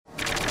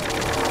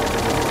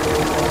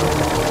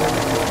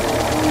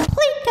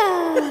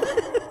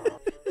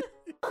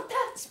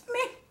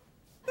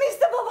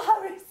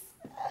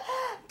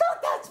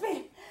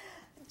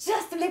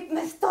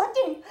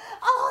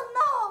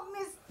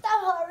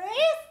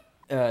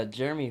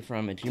Jeremy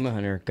from Achievement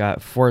Hunter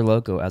got Four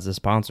Loko as a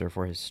sponsor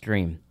for his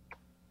stream.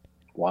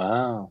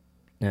 Wow.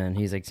 And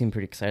he's like, seemed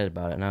pretty excited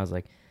about it. And I was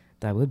like,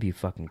 that would be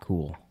fucking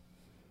cool.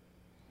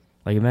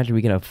 Like, imagine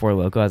we can have Four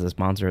Loko as a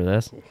sponsor of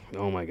this.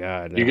 Oh my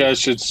god! You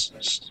guys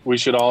we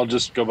should all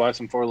just go buy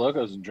some Four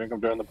Locos and drink them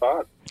during the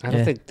pod. I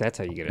don't think that's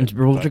how you get it.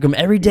 We'll drink them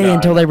every day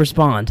until they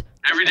respond.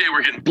 Every day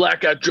we're getting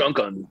blackout drunk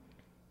on.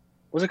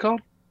 What's it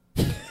called?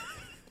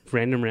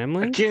 Random I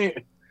Rambling? can't.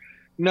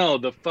 No,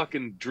 the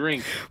fucking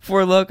drink.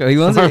 Four Loko. He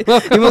wants to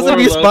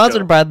be Four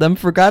sponsored Loko. by them.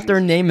 Forgot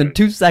their name in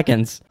 2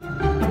 seconds.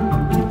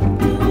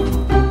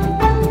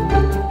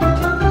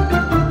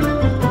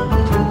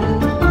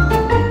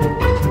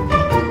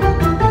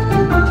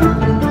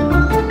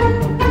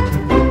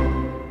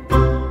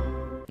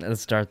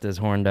 Let's start this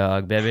horn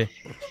dog, baby.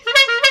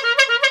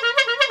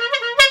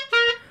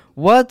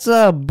 What's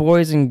up,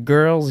 boys and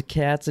girls,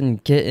 cats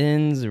and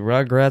kittens,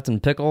 rugrats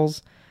and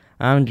pickles?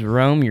 I'm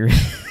Jerome, your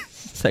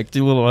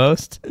sexy little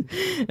host,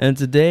 and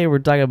today we're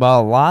talking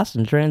about Lost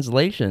in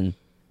Translation.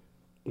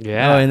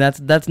 Yeah. Oh, and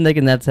that's Nick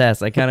and that's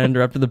Hess. I kind of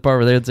interrupted the part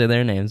where they would say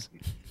their names.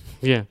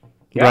 Yeah.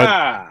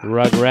 Yeah.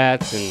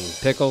 Rugrats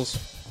and Pickles.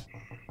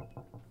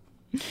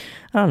 I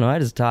don't know. I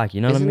just talk.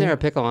 You know what I Isn't mean? there a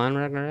pickle on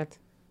Rugrats?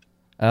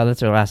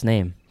 That's their last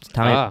name. It's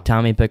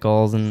Tommy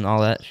Pickles and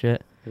all that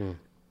shit. Hmm.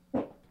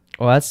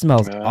 Well, that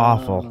smells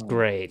awful.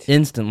 Great.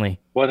 Instantly.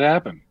 What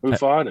happened? Who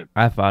fought it?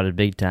 I fought it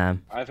big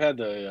time. I've had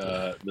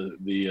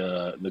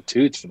the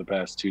toots for the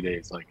past 2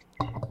 days, like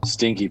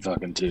stinky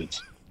fucking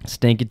toots.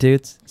 Stinky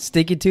Toots.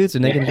 Stinky Toots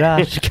with Nick and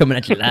Josh coming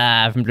at you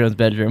live from Joe's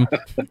bedroom.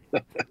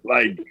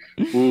 Like,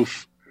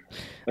 oof.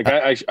 Like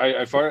I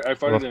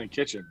farted in the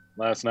kitchen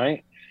last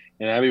night,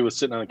 and Abby was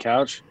sitting on the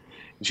couch,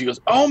 and she goes,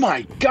 "Oh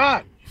my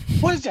god,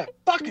 what is that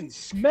fucking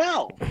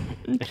smell?"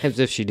 As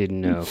if she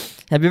didn't know.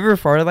 Have you ever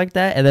farted like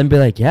that and then be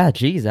like, yeah,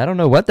 geez, I don't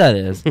know what that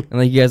is? And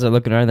like you guys are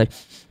looking around like,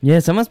 yeah,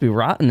 something must be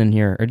rotten in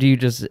here. Or do you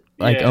just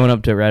like Yeah. own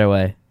up to it right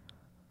away?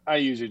 I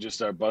usually just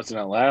start busting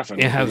out laughing.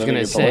 Yeah, I was and then gonna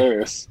it's say.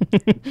 hilarious.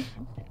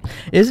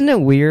 Isn't it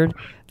weird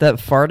that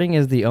farting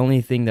is the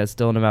only thing that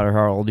still, no matter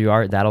how old you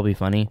are, that'll be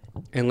funny?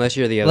 Unless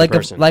you're the other Like,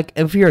 person.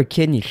 if you're a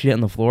kid and you shit on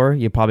the floor,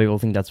 you probably will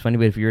think that's funny.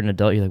 But if you're an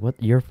adult, you're like,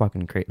 what? You're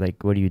fucking crazy.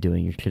 Like, what are you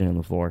doing? You're shitting on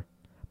the floor.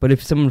 But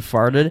if someone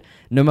farted,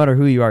 no matter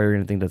who you are, you're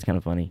going to think that's kind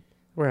of funny.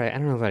 Right. I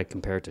don't know if I'd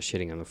compare it to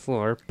shitting on the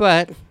floor,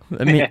 but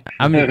I mean,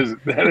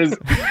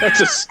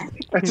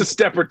 that's a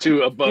step or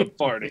two above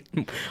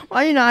farting.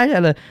 well, you know, I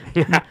had a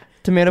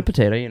tomato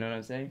potato, you know what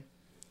I'm saying?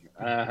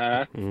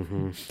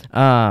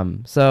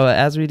 So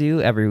as we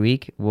do every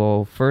week,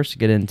 we'll first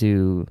get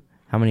into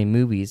how many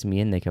movies me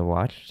and Nick have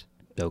watched.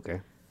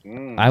 okay.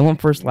 I went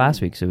first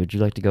last week, so would you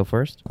like to go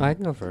first? I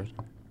can go first.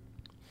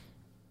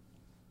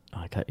 Oh,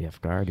 I cut you off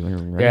guard. You want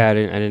to run? Yeah, I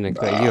didn't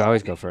expect you to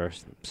always go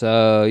first.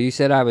 So you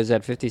said I was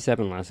at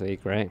 57 last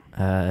week, right?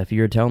 If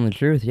you were telling the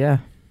truth, yeah.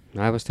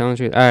 I was telling the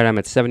truth. All right, I'm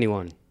at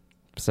 71.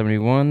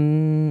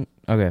 71.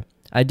 Okay.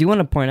 I do want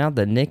to point out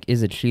that Nick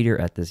is a cheater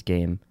at this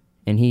game,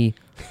 and he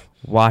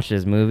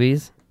watches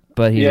movies,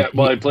 but He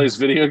plays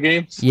video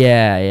games.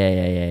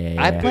 Yeah.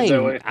 I'm that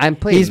playing. way? I'm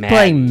playing. He's Madden.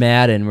 playing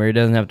Madden where he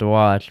doesn't have to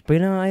watch. But, you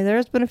know,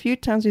 there's been a few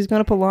times he's gone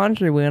to put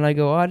laundry away, and I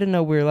go, oh, I didn't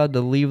know we were allowed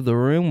to leave the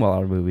room while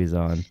our movie's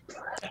on.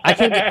 I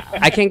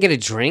can't get a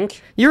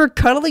drink. You were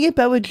cuddling in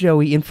bed with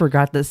Joey and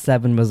forgot that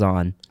 7 was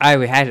on. I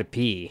had to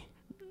pee.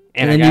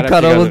 And I then got you up to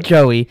cuddled go with to-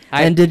 Joey.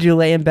 I- And did you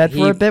lay in bed for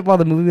he- a bit while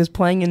the movie was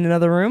playing in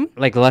another room?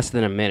 Like less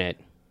than a minute.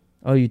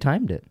 Oh, you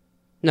timed it.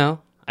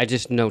 No, I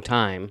just no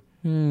time.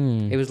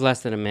 It was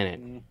less than a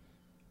minute.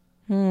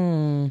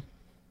 I'm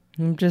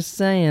just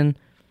saying.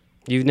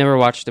 You've never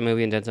watched a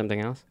movie and done something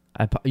else?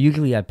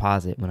 Usually I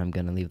pause it when I'm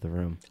going to leave the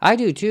room. I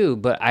do too,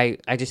 but I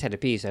just had to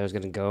pee, so I was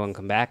going to go and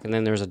come back, and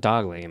then there was a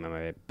dog laying in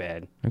my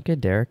bed. Okay,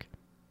 Derek.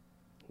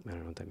 I don't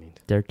know what that means.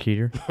 Derek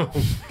Cheater.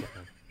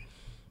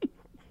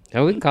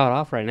 Oh, we can call it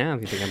off right now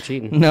if you think I'm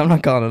cheating. No, I'm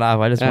not calling it off.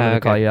 I just wanted to okay.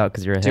 call you out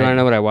because you're ahead. Do you want to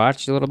know what I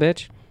watched, you little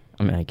bitch?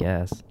 I mean, I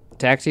guess.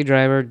 Taxi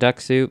Driver,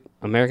 Duck Soup,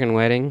 American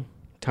Wedding,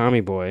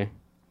 Tommy Boy,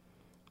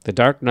 The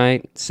Dark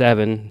Knight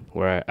 7,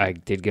 where I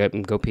did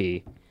go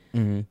pee,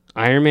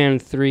 Iron Man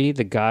 3,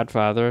 The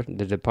Godfather,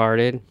 The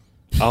Departed,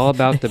 All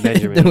About the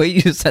Benjamins. The way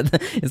you said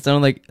that, it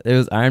sounded like it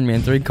was Iron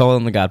Man 3,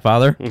 colon The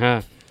Godfather.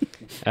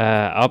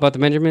 All About the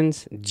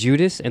Benjamins,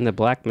 Judas and the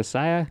Black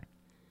Messiah,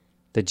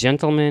 The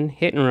Gentleman,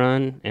 Hit and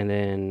Run, and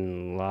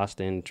then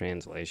Lost in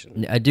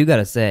Translation. I do got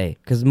to say,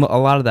 because a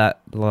lot of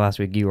that last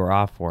week you were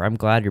off for, I'm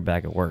glad you're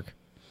back at work.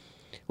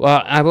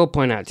 Well, I will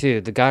point out,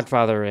 too, The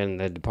Godfather and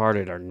The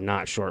Departed are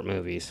not short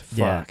movies.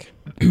 Fuck.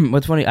 Yeah.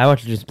 What's funny, I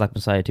watched just Black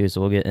Messiah too,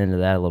 so we'll get into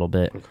that a little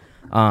bit.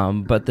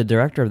 But the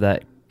director of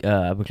that,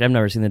 which I've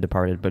never seen The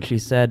Departed, but she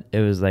said it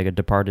was like a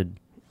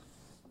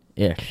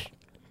Departed-ish,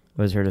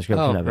 was her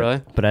description of really?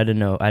 it. But I didn't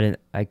know,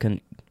 I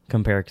couldn't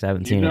compare because I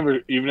haven't seen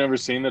it. You've never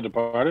seen The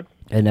Departed?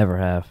 I never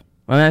have.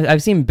 I mean,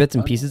 I've seen bits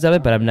and pieces of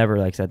it, but I've never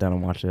like sat down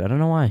and watched it. I don't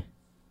know why.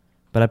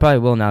 But I probably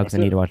will now because I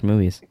need to watch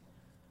movies.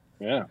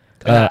 Yeah.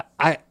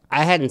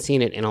 I hadn't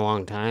seen it in a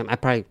long time.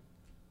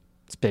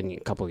 It's been a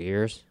couple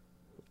years.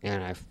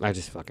 and I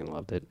just fucking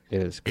loved it.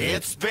 It was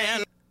good.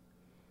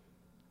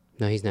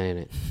 No, he's not in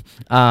it.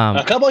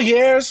 A couple of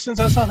years since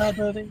I saw that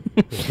movie.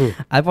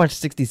 I've watched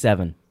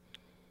 67,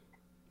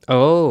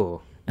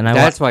 Oh, and I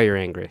that's why you're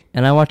angry.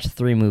 and I watched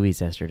 3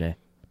 movies yesterday.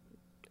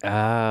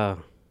 Oh,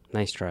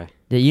 nice try.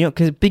 Yeah, you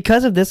know,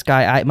 because of this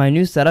guy, my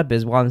new setup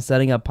is while I'm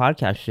setting up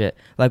podcast shit.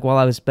 Like while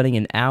I was spending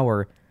an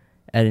hour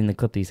editing the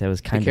clip, these I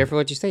was Be kind careful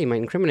what you say. You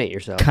might incriminate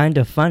yourself.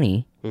 of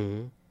funny.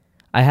 Mm-hmm.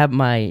 I have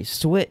my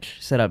Switch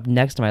set up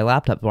next to my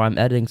laptop while I'm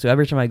editing, so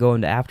every time I go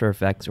into After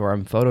Effects or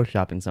I'm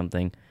photoshopping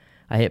something,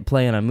 I hit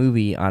play on a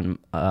movie on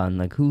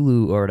like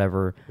Hulu or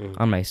whatever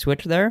on my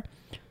Switch there.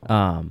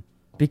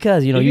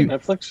 Because you know You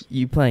get Netflix?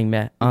 you playing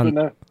Matt Put on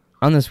that-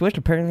 the Switch,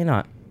 apparently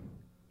not.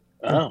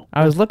 Oh.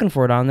 I was looking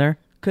for it on there,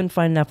 couldn't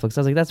find Netflix.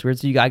 I was like, that's weird.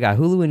 So I got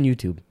Hulu and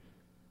YouTube.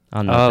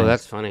 On those Oh, things.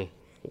 that's funny.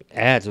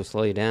 Ads will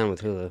slow you down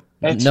with Hulu.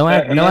 no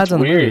ads on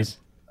the movies.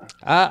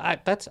 I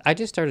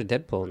just started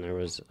Deadpool and there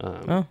was.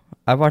 Oh,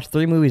 I've watched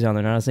 3 movies on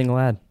there, not a single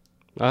ad.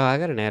 I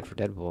got an ad for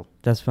Deadpool,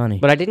 That's funny.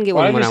 but I didn't get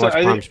Well, one when I watched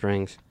I Palm think-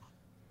 Springs.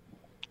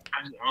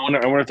 I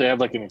wonder if they have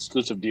like an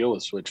exclusive deal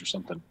with Switch or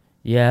something.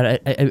 Yeah,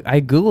 I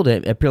googled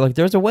it. It appeared like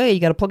there's a way you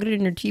got to plug it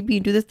in your TV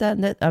and do this, that,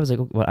 and that. I was like,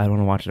 well, I don't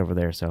want to watch it over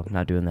there, so I'm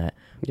not doing that.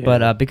 Yeah.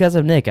 But because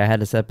of Nick, I had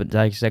to set up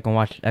so I can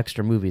watch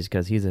extra movies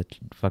because he's a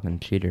fucking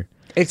cheater.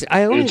 You'll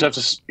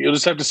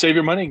just have to save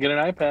your money and get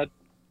an iPad.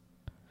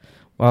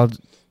 Well,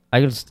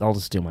 I'll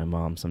just do my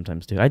mom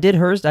sometimes too. I did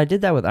hers. I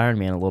did that with Iron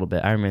Man a little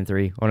bit. Iron Man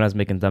 3 when I was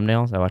making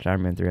thumbnails. I watched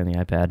Iron Man 3 on the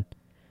iPad.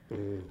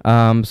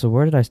 So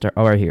where did I start?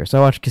 Oh, right here. So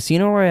I watched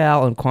Casino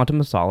Royale and Quantum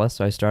of Solace.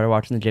 So I started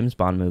watching the James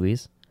Bond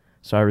movies.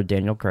 Started with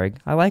Daniel Craig.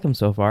 I like him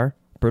so far.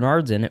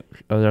 Bernard's in it.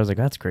 Oh, I was like,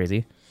 that's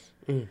crazy.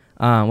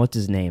 What's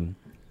his name?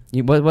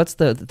 What's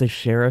the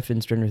sheriff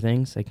in Stranger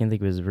Things? I can't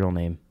think of his real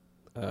name.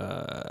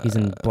 He's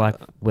in Black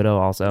Widow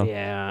also.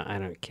 Yeah,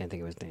 can't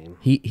think of his name.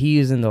 He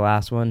was in the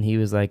last one. He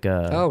was like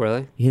Oh,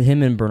 really?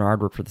 him and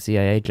Bernard worked for the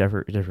CIA.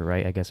 Jeffrey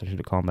Wright. I guess I should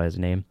have called him by his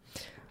name.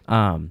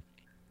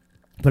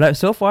 But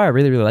so far, I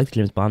really like the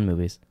James Bond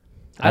movies.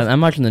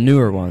 I'm watching the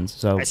newer ones.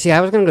 So See, I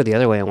was gonna go the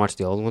other way and watch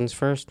the old ones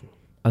first.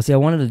 I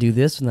wanted to do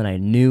this, and then I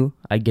knew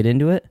I'd get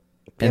into it,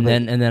 and Yeah,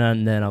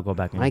 then I'll go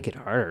back. And Might get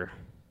harder.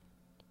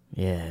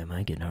 Yeah, it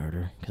might get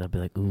harder because I'll be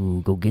like,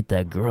 "Ooh, go get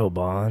that girl,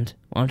 Bond.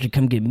 Why don't you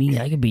come get me?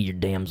 I could be your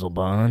damsel,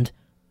 Bond."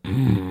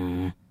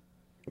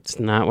 It's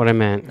not what I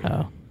meant.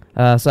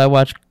 Oh, so I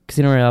watched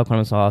Casino Royale,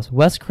 Quantum of Solace,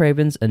 Wes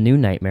Craven's A New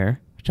Nightmare.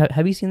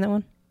 Have you seen that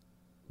one?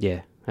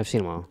 Yeah, I've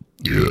seen them all.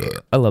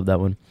 I love that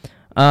one.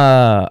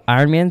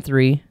 Iron Man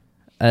 3,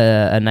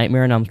 A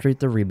Nightmare on Elm Street,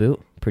 the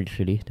reboot. Pretty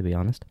shitty, to be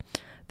honest.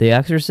 The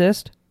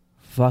Exorcist,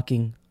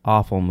 fucking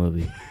awful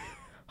movie.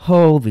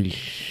 Holy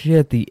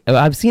shit.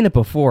 I've seen it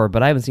before,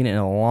 but I haven't seen it in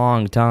a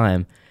long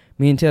time.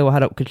 Me and Taylor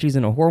had it, because she's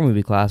in a horror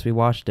movie class, we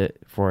watched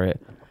it for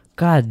it.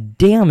 God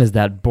damn, is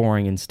that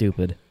boring and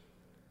stupid.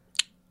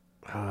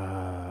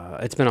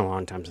 It's been a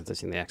long time since I've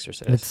seen The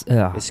Exorcist.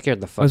 It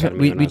scared the fuck out of me.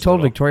 We when I was told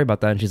little. Victoria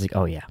about that, and she's like,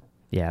 oh yeah.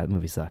 Yeah, the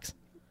movie sucks.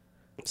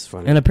 It's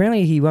funny. And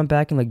apparently he went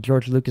back and like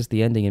George Lucas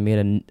the ending and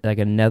made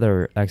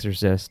another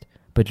Exorcist,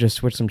 but just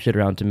switched some shit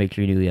around to make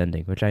sure you knew the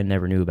ending, which I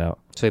never knew about.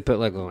 So he put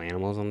like little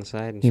animals on the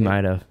side? And He shit?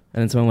 might have.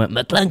 And then someone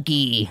went,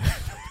 McClunky!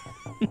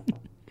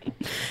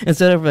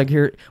 Instead of like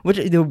here,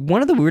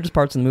 one of the weirdest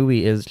parts of the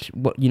movie is,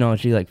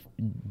 she like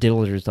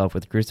diddles herself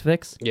with a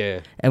crucifix.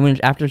 Yeah.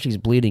 And after she's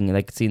bleeding,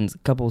 like a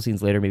couple of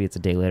scenes later, maybe it's a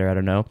day later, I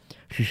don't know,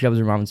 she shoves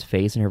her mom's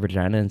face in her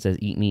vagina and says,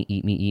 "Eat me,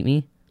 eat me, eat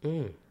me."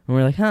 Mm. And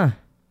we're like, huh,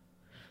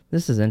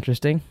 this is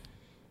interesting.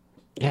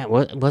 Yeah,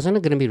 wasn't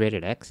it going to be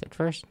rated X at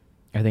first?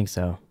 I think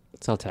so.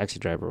 That's how Taxi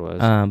Driver was.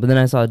 But then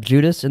I saw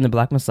Judas and the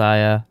Black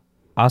Messiah,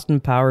 Austin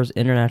Powers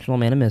International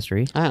Man of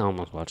Mystery. I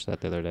almost watched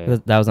that the other day.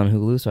 That was on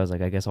Hulu, so I was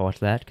like, I guess I'll watch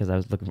that because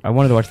I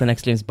wanted to watch the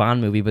next James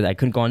Bond movie, but I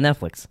couldn't go on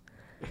Netflix.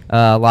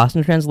 Lost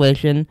in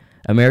Translation,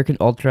 American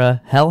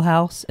Ultra, Hell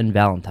House, and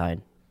Valentine.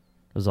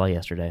 It was all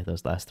yesterday.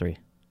 Those last 3.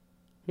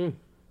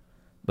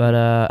 But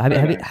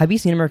have you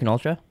seen American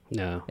Ultra?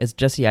 No. It's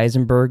Jesse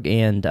Eisenberg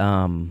and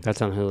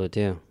That's on Hulu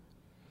too.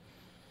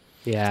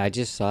 Yeah, I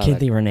just saw can't that.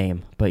 think of her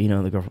name, but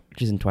the girl,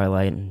 she's in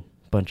Twilight and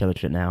a bunch of other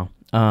shit now.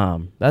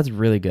 That's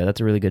really good.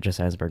 That's a really good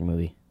Jesse Eisenberg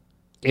movie.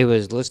 It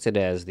was listed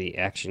as the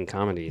action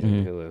comedies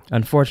on Hulu.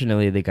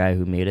 Unfortunately, the guy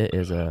who made it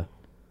is a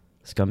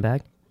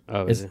scumbag.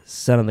 Oh, Is is it?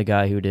 son of the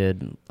guy who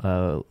did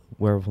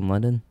Werewolf in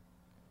London.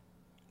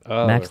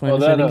 Oh, Max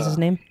Landis, I think is his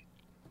name.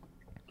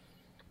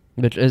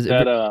 Which is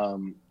That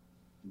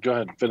go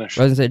ahead, finish.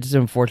 I was gonna say, it's just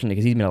unfortunate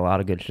because he's made a lot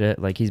of good shit.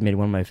 Like he's made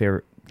one of my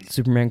favorite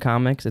Superman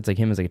comics. It's like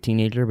him as like a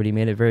teenager, but he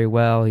made it very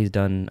well. He's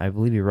done, I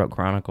believe he wrote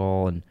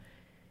Chronicle, and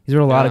he's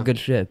wrote a lot of good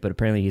shit. But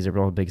apparently he's a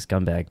real big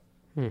scumbag.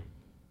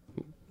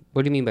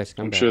 What do you mean by scumbag?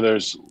 I'm sure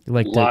there's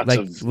Like lots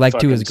to, of like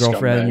to his fucking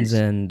girlfriends scumbags.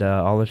 and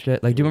all this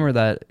shit. Like, do you remember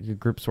that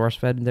group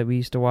SourceFed that we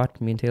used to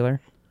watch, me and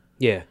Taylor?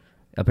 Yeah.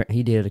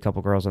 He dated a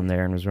couple girls on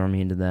there and was real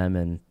mean to them,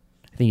 and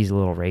I think he's a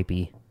little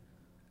rapey.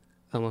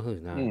 Oh, well,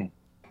 who's not?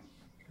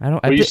 I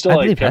don't. Well, you still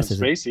like believe Kevin Hess is-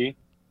 Spacey,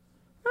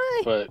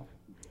 but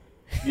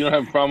You don't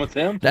have a problem with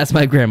him? That's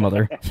my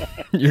grandmother.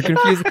 You're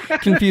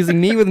confusing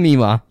me with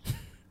Mima.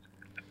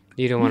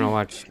 You don't want to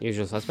watch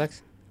Usual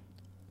Suspects?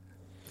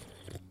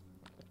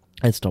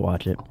 I'd still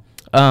watch it.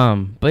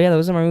 But yeah,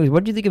 those are my movies.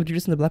 What did you think of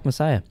Judas and the Black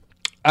Messiah?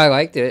 I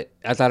liked it.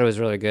 I thought it was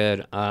really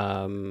good.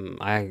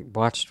 I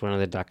watched one of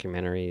the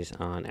documentaries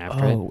on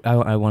after it. Oh,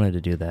 I wanted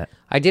to do that.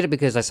 I did it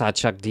because I saw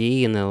Chuck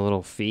D in the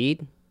little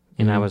feed,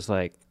 and I was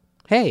like,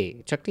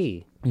 "Hey, Chuck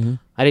D." Mm-hmm.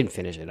 I didn't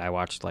finish it. I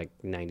watched like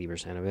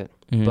 90% of it,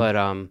 Mhm. but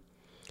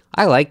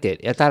I liked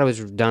it. I thought it was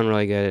done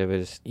really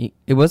good.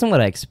 It wasn't what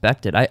I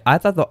expected. I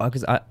thought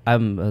because I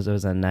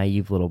was a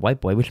naive little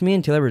white boy, which me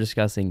and Taylor were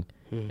discussing,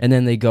 and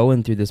then they go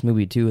in through this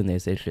movie too, and they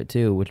say shit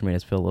too, which made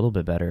us feel a little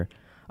bit better.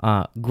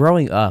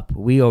 Growing up,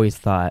 we always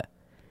thought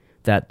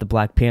that the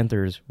Black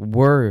Panthers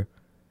were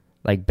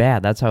like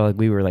bad. That's how like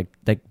we were like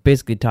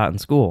basically taught in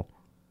school.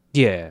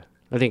 Yeah,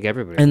 I think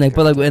everybody. And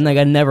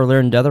I never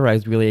learned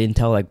otherwise really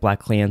until like Black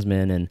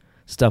Klansmen and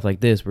stuff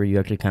like this, where you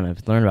actually kind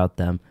of learn about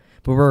them.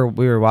 But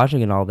we were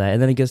watching and all that,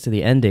 and then it gets to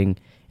the ending,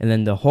 and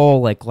then the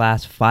whole like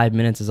last 5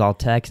 minutes is all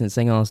text and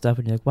saying all this stuff,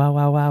 and you're like, wow,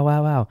 wow, wow,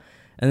 wow, wow.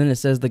 And then it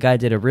says the guy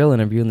did a real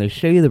interview, and they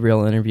show you the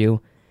real interview,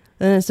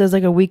 and then it says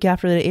like a week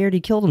after it aired, he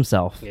killed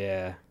himself.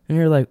 Yeah. And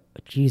you're like,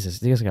 Jesus,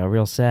 this got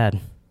real sad.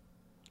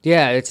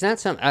 Yeah, it's not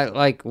something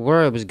like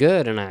where it was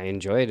good and I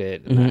enjoyed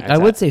it. I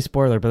would say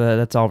spoiler, but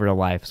that's all real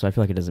life, so I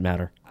feel like it doesn't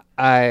matter.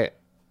 I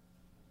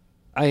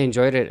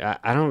enjoyed it.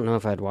 I don't know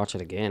if I'd watch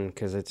it again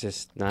because it's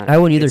just not. I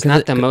wouldn't either. It's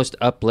not the most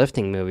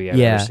uplifting movie I've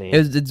ever seen.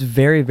 It's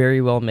very, very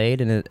well made,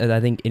 and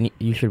I think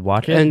you should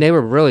watch it. And they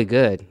were really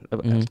good.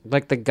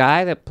 Like the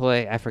guy that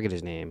I forget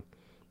his name,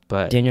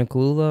 but Daniel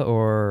Kaluuya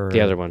or the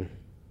other one.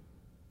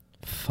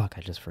 Fuck,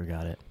 I just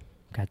forgot it.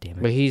 God damn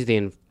it. But he's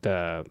the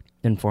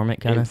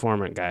informant kind of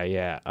informant guy,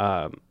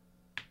 yeah.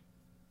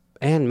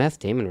 And Meth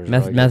Damon was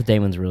Meth really good.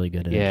 Damon's really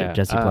good in it.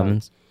 Jesse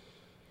Plemons.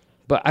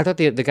 But I thought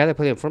the guy that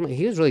played the informant,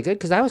 he was really good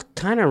because I was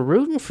kind of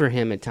rooting for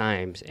him at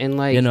times, and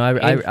like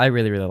I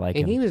really like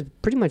him. And he was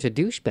pretty much a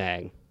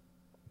douchebag.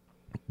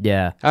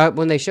 Yeah.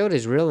 When they showed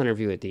his real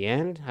interview at the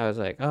end, I was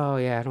like, oh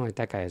yeah, I don't like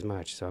that guy as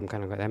much, so I'm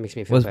kind of that makes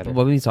me feel better.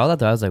 When we saw that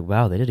though, I was like,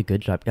 wow, they did a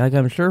good job. Like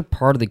I'm sure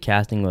part of the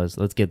casting was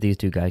let's get these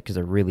two guys because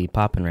they're really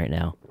popping right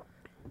now.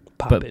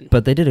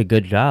 But they did a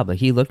good job. Like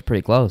he looked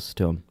pretty close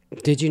to him.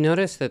 Did you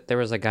notice that there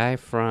was a guy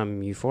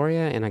from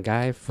Euphoria and a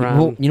guy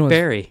from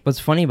Barry? What's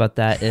funny about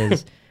that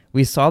is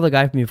we saw the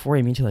guy from Euphoria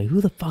and immediately like, who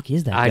the fuck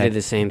is that guy? I did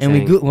the same thing.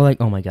 And we're like,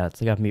 oh my god, it's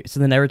the guy from Euphoria.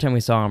 So then every time we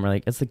saw him, we're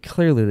like, it's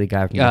clearly the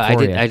guy from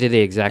Euphoria. I did the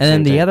exact same thing.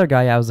 And then the other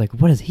guy, I was like,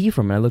 what is he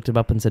from? And I looked him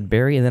up and said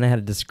Barry, and then I had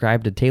to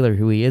describe to Taylor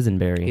who he is in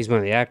Barry. He's one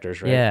of the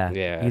actors, right?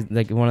 Yeah. He's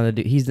like one of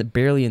the he's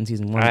barely in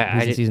season 1.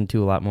 He's in season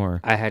 2 a lot more.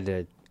 I had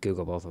to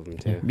Google both of them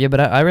too. Yeah, but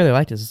I really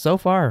liked it. So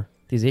far,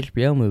 these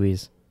HBO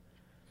movies,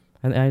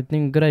 I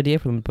think a good idea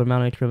for them to put them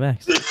out on HBO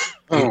Max.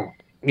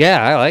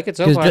 Yeah, I like it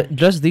so far.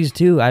 Just these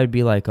two, I would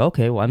be like,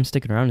 okay, well, I'm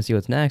sticking around to see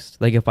what's next.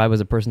 Like, if I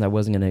was a person that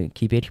wasn't going to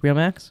keep HBO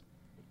Max,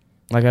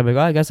 like, I'd be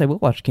like, oh, I guess I will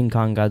watch King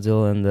Kong,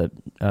 Godzilla, and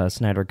the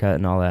Snyder Cut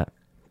and all that.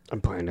 I'm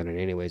planning on it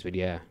anyways, but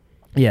yeah.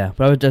 Yeah,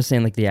 but I was just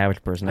saying, like, the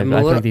average person. I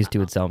feel like these two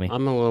would sell me.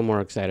 I'm a little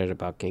more excited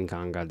about King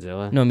Kong,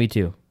 Godzilla. No, me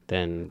too.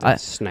 Than the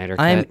Snyder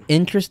Cut. I'm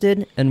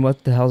interested in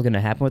what the hell's going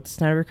to happen with the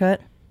Snyder Cut.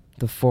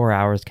 The 4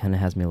 hours kind of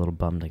has me a little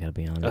bummed, I got to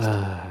be honest.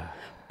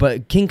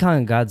 But King Kong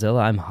and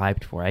Godzilla, I'm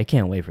hyped for. I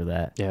can't wait for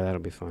that. Yeah, that'll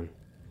be fun.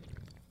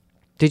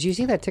 Did you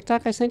see that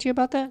TikTok I sent you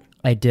about that?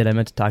 I did. I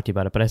meant to talk to you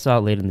about it, but I saw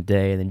it late in the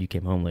day, and then you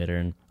came home later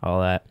and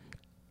all that.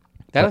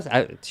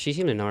 She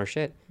seemed to know her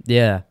shit.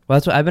 Yeah, well,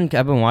 that's what I've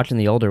been watching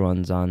the older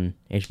ones on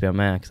HBO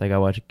Max. Like I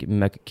watched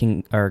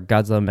Godzilla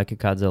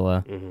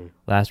Mechagodzilla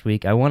last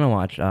week. I want to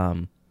watch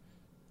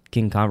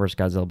King Kong vs.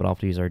 Godzilla, but I'll have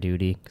to use our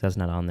duty because that's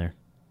not on there.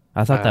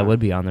 I thought that would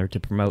be on there to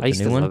promote the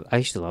new one. I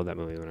used to love that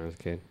movie when I was a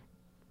kid.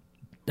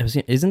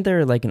 Isn't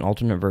there like an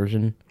alternate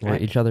version where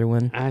each other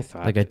win? I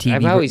thought like a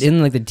TV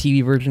in like the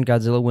TV version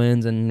Godzilla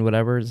wins and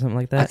whatever, something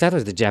like that. I thought it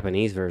was the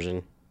Japanese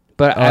version,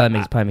 but that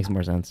probably makes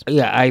more sense.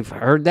 Yeah, I've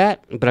heard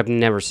that, but I've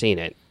never seen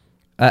it.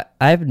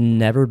 I've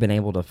never been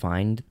able to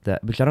find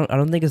that, which I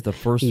don't think is the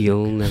first.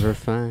 You'll never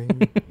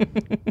find.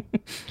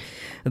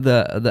 I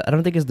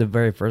don't think it's the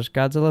very first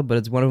Godzilla, but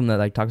it's one of them that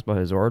like talks about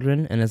his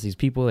origin, and it's these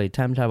people they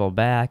time travel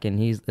back,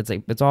 and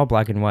it's all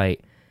black and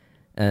white,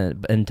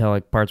 until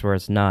like parts where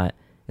it's not.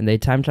 And they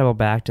time travel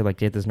back to like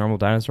get this normal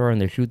dinosaur, and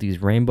they shoot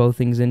these rainbow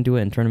things into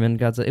it and turn them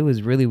into Godzilla. It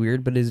was really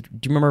weird. But do you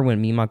remember when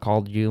Mima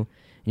called you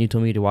and you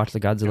told me to watch the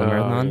Godzilla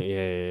marathon?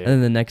 Yeah. And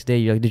then the next day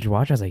you're like, "Did you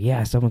watch?" I was like, "Yeah,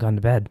 I still haven't gone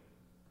to bed."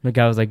 Like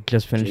I was like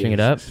just finishing it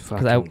up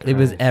because it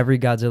was every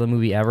Godzilla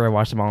movie ever. I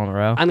watched them all in a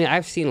row. I mean,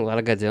 I've seen a lot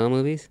of Godzilla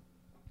movies,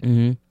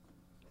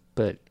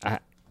 but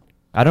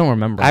I don't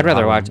remember. I'd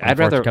rather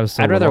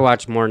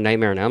watch more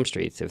Nightmare on Elm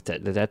Street if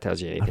that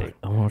tells you anything.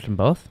 I want to watch them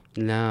both.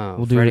 No,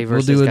 we'll do a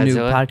new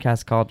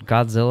podcast called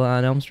Godzilla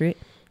on Elm Street.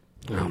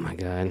 Oh my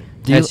god,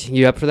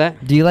 you up for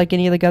that? Do you like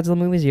any of the Godzilla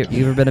movies? You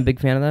ever been a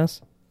big fan of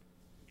those?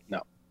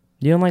 No.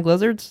 You don't like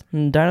lizards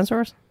and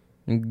dinosaurs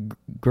and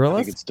gorillas?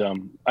 I think it's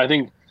dumb. I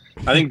think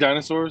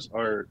dinosaurs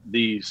are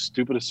the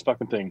stupidest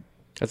fucking thing.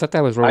 I thought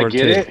that was World I War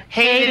get II. it.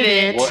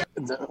 Hated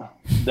it.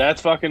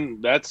 That's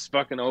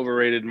fucking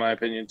overrated in my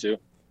opinion too.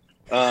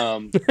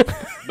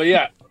 But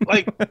yeah,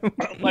 like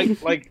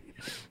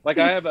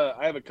I have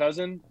a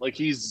cousin, like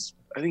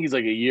I think he's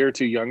like a year or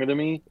two younger than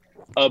me,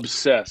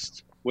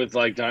 obsessed with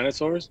like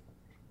dinosaurs,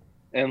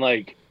 and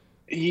like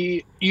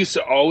he used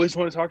to always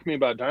want to talk to me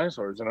about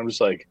dinosaurs, and I'm just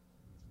like,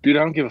 dude, I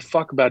don't give a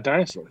fuck about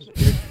dinosaurs.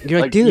 You're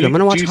like, Like, dude, I'm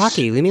gonna watch do you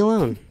hockey. Leave me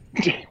alone.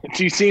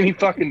 Do you see any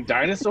fucking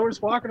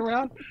dinosaurs walking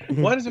around?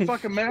 Why does it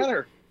fucking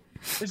matter?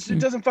 It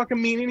doesn't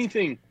fucking mean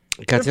anything.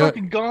 They're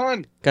fucking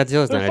gone.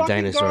 Godzilla's They're not a fucking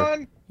dinosaur.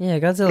 gone. Yeah,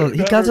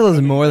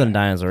 Godzilla's more than a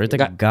dinosaur. It's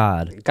like a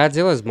god.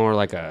 Godzilla's more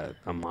like a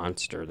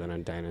monster than a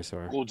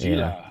dinosaur.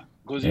 Godzilla.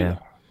 Yeah.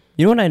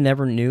 You know what I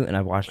never knew, and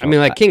I watched. I mean,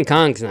 like King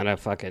Kong's not a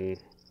fucking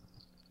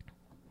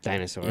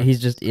dinosaur.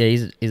 he's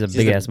a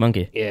big ass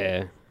monkey.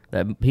 Yeah.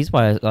 He's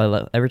why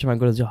every time I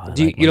go to the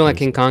zoo, You don't like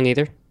King Kong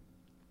either?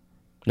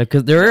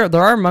 Because there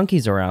are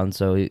monkeys around,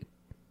 so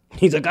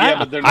He's like, Yeah,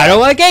 but they're I not-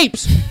 don't like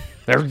apes.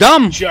 They're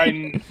dumb.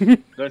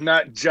 They're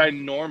not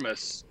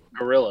ginormous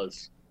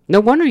gorillas. No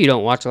wonder you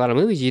don't watch a lot of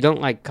movies. You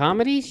don't like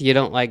comedies. You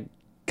don't like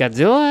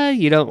Godzilla.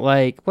 You don't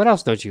like what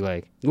else? Don't you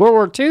like World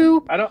War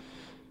II?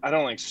 I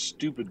don't like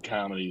stupid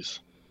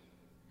comedies.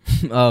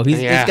 oh,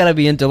 he's Yeah. got to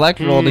be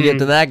intellectual to get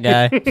to that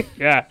guy.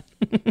 Yeah,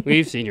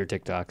 we've seen your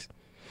TikToks.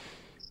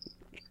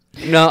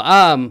 No,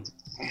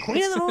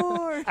 Queen of the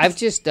North. I've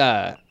just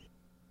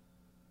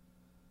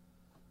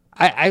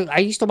I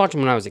used to watch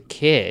them when I was a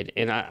kid,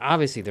 and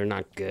obviously they're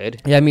not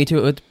good. Yeah, me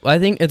too. I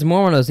think it's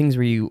more one of those things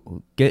where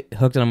you get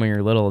hooked on them when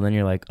you're little, and then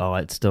you're like, oh,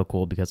 it's still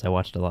cool because I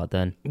watched a lot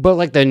then. But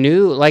like the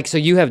new, so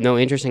you have no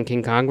interest in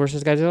King Kong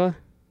versus Godzilla?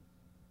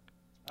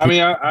 I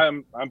mean,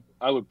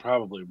 I would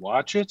probably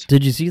watch it.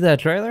 Did you see that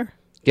trailer?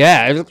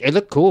 Yeah, it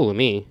looked cool to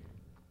me.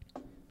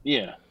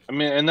 Yeah, I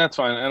mean, and that's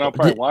fine, and I'll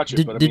probably watch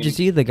it. But I Did mean, you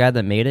see the guy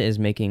that made it is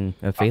making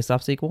a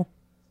face-off sequel?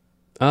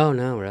 Oh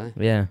no, really?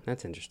 Yeah,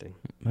 That's interesting.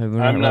 I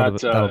wonder I'm what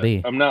not. that'll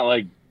be. I'm not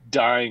like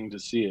dying to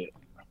see it.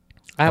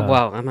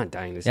 Well, I'm not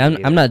dying to see Yeah, it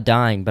either. I'm not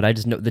dying, but I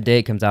just know the day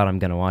it comes out, I'm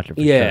gonna watch it.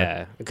 For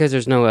Yeah, because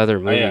there's no other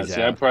Oh, yeah, movies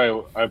see, I out.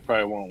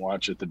 probably won't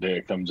watch it the day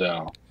it comes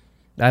out.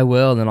 sure. I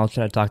will, and then I'll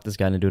try to talk this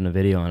guy into doing a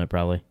video on it.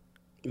 Probably.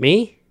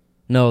 Me?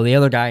 No, the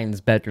other guy in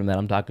this bedroom that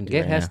I'm talking to.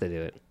 Get right Hess now. to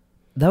do it.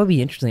 That would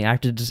be interesting. I have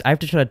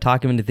to try to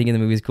talk him into thinking the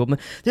movie's cool. But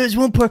there's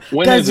one part.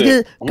 When is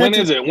it? When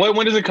is it?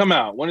 When does it come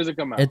out? When does it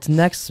come out? It's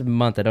next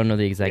month. I don't know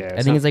the exact. Yeah,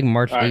 I think it's like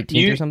March All right,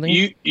 18th or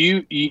something.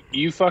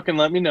 You fucking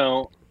let me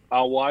know.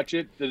 I'll watch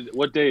it.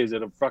 What day is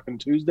it? A fucking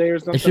Tuesday or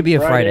something? It should be a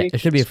Friday.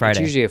 It should be a It's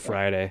Friday. usually a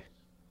Friday.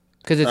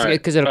 Because All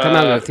right, it'll come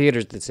out in the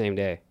theaters the same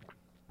day.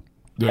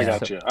 Yeah. I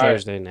got So you. All right.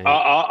 Thursday night.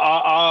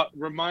 I'll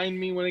remind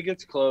me when it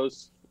gets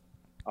close.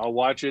 I'll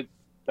watch it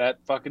that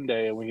fucking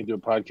day, and we can do a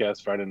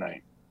podcast Friday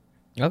night.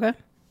 Okay.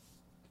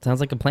 Sounds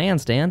like a plan,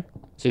 Stan.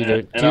 So you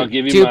do and I'll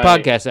give you two my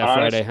podcasts that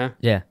honest- Friday, huh?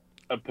 Yeah.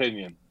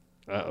 Opinion.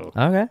 Uh-oh.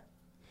 Okay.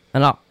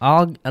 And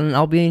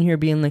I'll be in here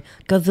being like,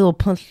 Godzilla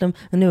punched him,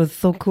 and it was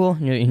so cool.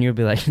 And you'll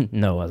be like,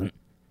 no, it wasn't.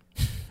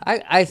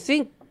 I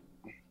think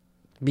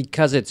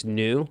because it's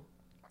new.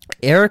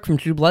 Eric from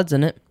True Blood's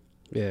in it.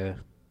 Yeah.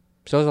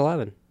 So is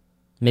 11.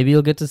 Maybe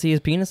you'll get to see his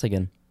penis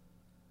again.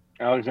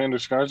 Alexander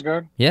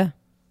Skarsgård. Yeah.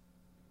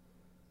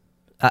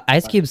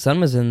 Ice Cube's son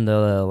was in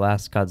the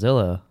last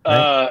Godzilla.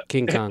 Right?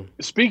 King Kong.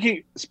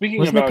 Speaking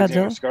Wasn't of it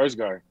Alexander Godzilla?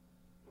 Skarsgård,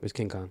 It was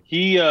King Kong.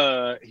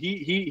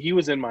 he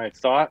was in my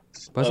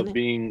thoughts Wasn't of he?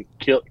 being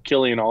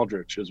Killian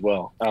Aldrich as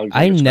well. I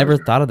Alexander never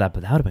Skarsgård. thought of that,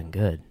 but that would have been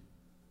good.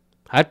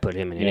 I'd put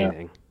him in Yeah.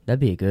 anything. That'd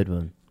be a good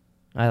one.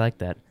 I like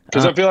that.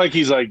 Because I feel like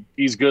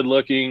he's good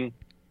looking,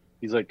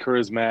 he's like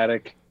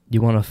charismatic.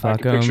 You want to I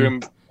fuck could picture him?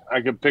 him. I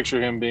could picture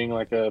him being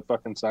like a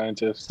fucking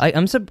scientist.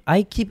 I'm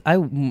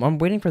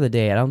waiting for the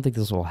day. I don't think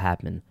this will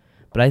happen,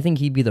 but I think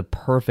he'd be the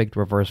perfect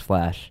Reverse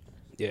Flash.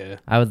 Yeah.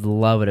 I would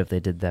love it if they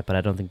did that, but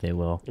I don't think they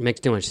will. It makes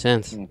too much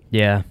sense.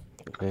 Yeah.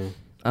 Okay.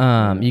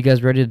 You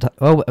guys ready to talk?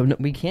 Oh, no,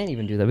 we can't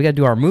even do that. We got to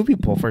do our movie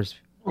poll first.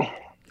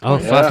 Oh,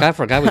 fuck. I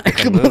forgot we I picked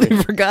a completely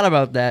movie. forgot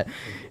about that.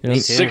 You know, Me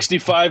too.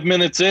 65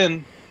 minutes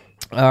in.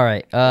 all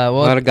right. A lot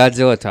Well, of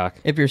Godzilla talk.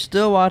 if you're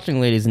still watching,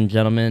 ladies and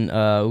gentlemen,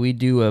 we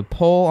do a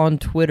poll on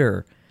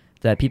Twitter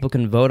that people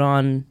can vote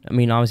on. I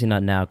mean, obviously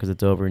not now because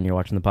it's over and you're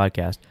watching the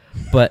podcast,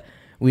 but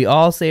we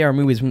all say our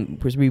movies.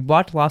 We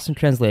watched Lost in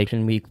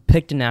Translation. We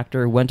picked an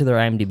actor, went to their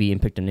IMDb,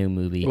 and picked a new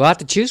movie. We'll have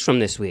to choose from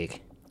this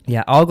week.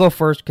 Yeah, I'll go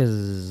first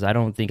because I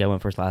don't think I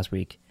went first last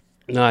week.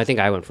 No, I think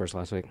I went first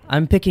last week.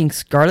 I'm picking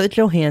Scarlett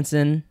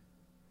Johansson.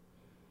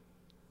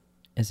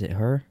 Is it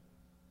her?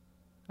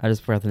 I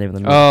just forgot the name of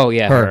the movie. Oh,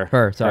 yeah.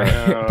 her. Sorry,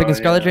 Oh, picking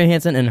Scarlett yeah.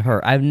 Johansson and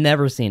her. I've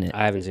never seen it.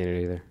 I haven't seen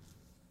it either.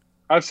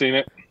 I've seen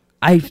it.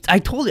 I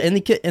told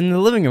it in the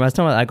living room. I was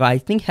telling her, I go, I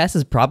think Hess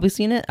has probably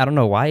seen it. I don't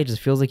know why. It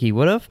just feels like he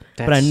would have,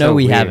 but I That's know so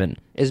we weird. haven't.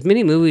 As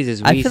many movies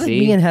as we I feel like see.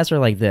 me and Hess are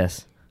like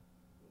this.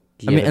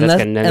 Yeah, I mean, but that's got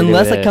nothing to do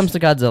unless with it comes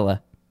this. to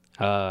Godzilla.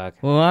 Oh, okay.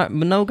 Well,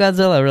 but no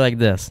Godzilla. We're like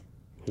this.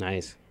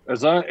 Nice.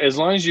 As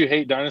long as you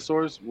hate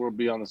dinosaurs, we'll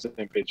be on the same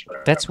page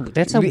forever.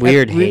 That's a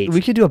weird hate.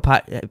 We could do a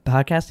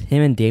podcast,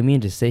 him and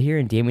Damien just sit here,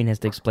 and Damien has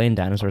to explain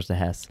dinosaurs to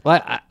Hess.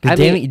 Well, Because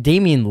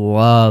Damien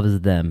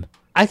loves them.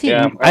 I think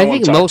Yeah, I I won't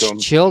think talk to most him.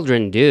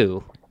 children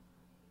do.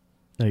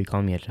 Oh, you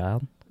calling me a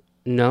child?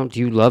 No, do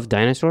you love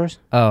dinosaurs?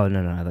 Oh, no,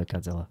 I like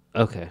Godzilla.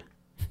 Okay.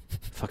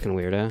 Fucking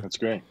weirdo. That's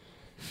great.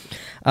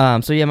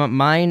 So yeah,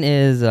 mine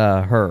is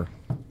her.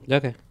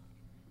 Okay.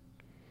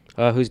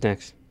 Who's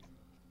next?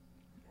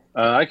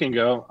 I can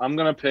go. I'm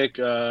gonna pick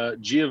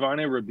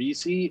Giovanni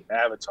Ribisi,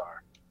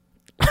 Avatar.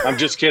 I'm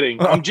just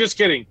kidding. I'm just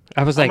kidding.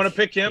 I was I'm like, gonna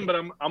pick him, but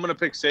I'm gonna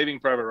pick Saving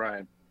Private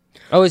Ryan.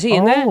 oh, is he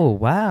in that? Oh,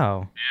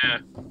 wow. Yeah,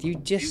 You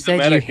just he's the said you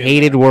medic in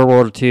hated there. World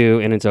War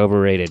II and it's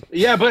overrated.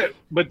 yeah,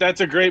 but that's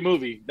a great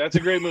movie. That's a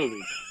great movie.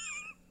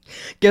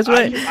 Guess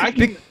what? I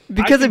can,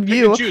 Because I can of pick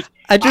you, and choose.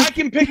 I just... I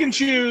can pick and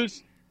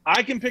choose.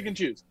 I can pick and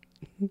choose.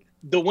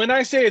 When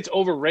I say it's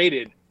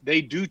overrated,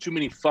 they do too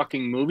many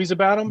fucking movies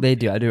about them. They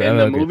do. I do. And I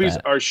the agree with movies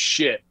that. are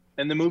shit.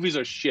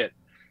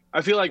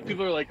 I feel like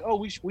people are like, oh,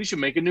 we should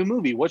make a new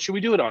movie. What should we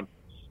do it on?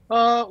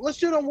 Let's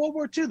do it on World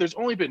War II. There's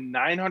only been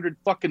 900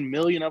 fucking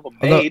million of them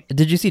Although, made.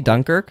 did you see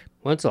Dunkirk?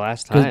 When's the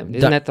last 'Cause time? Dun-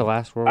 Isn't that the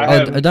last World I War?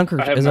 have-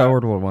 Dunkirk I have is not. that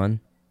World War One?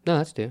 No,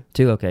 that's two.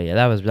 Two. Okay, yeah,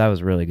 that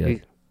was really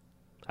good.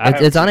 I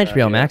It's on haven't seen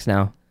HBO that Max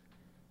now.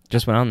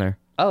 Just went on there.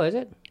 Oh, is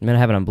it? I mean, I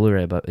have it on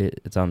Blu-ray, but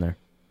it's on there.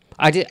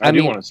 I did. I do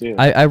mean, want to see it.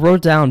 I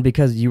wrote down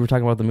because you were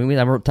talking about the movies.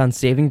 I wrote down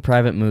Saving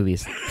Private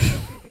Movies.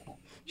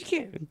 you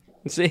can't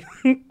see.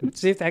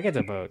 See if that gets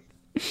a vote.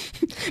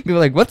 People are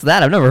like, "What's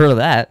that? I've never heard of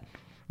that."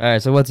 All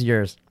right, so what's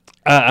yours?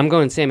 I'm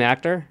going same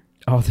actor.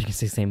 Oh, I think you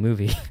say same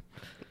movie.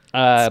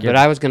 But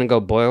I was gonna go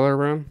Boiler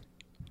Room.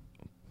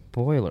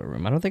 Boiler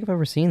Room. I don't think I've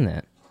ever seen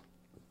that.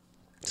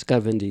 It's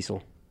got Vin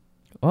Diesel.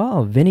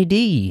 Oh, Vinny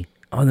D.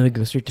 Oh, then we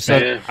go straight to. So,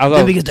 Yeah. although,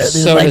 Then we can start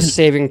this so life does in-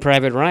 Saving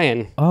Private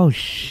Ryan. Oh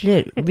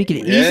shit, we could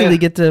Yeah. easily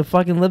get to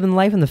fucking living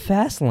life in the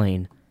fast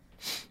lane.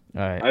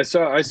 All right. I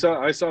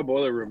saw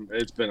Boiler Room.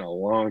 It's been a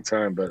long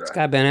time, but It's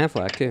got Ben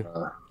Affleck too.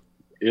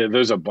 yeah,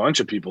 there's a bunch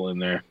of people in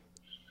there.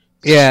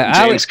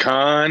 Yeah, James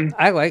Caan,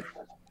 I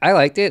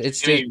liked it. It's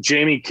just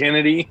Jamie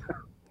Kennedy.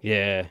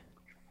 yeah.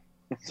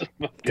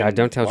 God,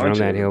 don't tell Jerome Bunch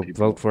of that he'll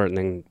people. vote for it and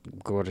then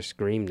go to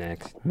Scream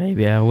next.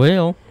 Maybe I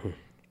will.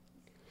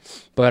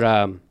 But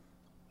I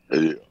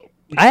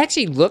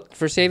actually looked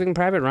for Saving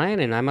Private Ryan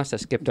and I must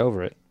have skipped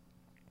over it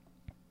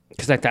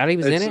because I thought he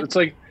was in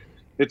it.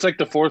 It's like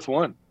the fourth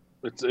one.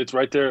 It's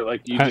right there.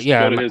 Like you just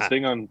yeah, go to his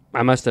thing on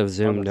I must have the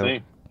zoomed out.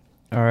 thing.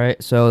 All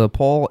right, so the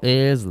poll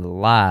is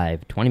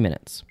live. 20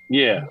 minutes.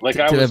 Yeah, like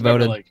To I the was never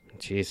voted. like.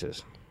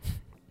 Jesus.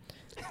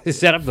 Is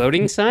that a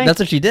voting sign? That's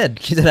what she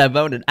did. She said I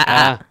voted.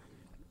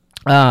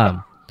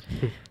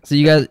 So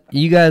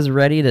you guys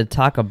ready to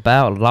talk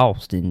about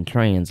Lost in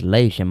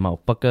Translation,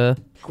 motherfucker?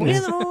 Queen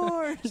of the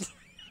Horse.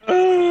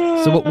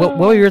 So what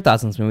were your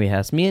thoughts on this movie,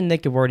 Hess? Me and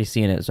Nick have already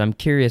seen it, so I'm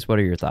curious. What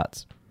are your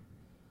thoughts?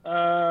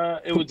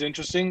 It was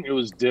interesting. It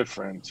was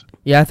different.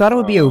 Yeah, I thought it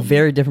would be a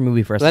very different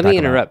movie for us. Let to me talk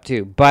about. interrupt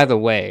too. By the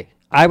way,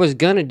 I was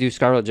gonna do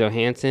Scarlett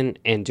Johansson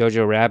and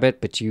Jojo Rabbit,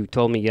 but you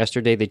told me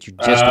yesterday that you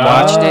just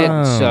watched it.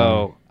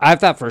 So I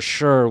thought for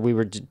sure we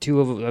were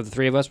two of the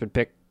three of us would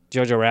pick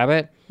Jojo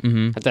Rabbit.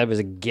 Mm-hmm. I thought it was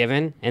a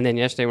given. And then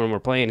yesterday when we're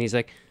playing, he's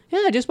like,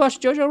 "Yeah, I just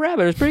watched Jojo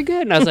Rabbit. It was pretty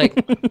good." And I was like,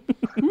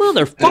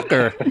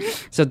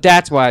 "Motherfucker!" So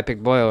that's why I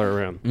picked Boiler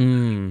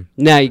Room.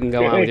 Now you can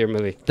go on with your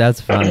movie.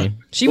 That's funny.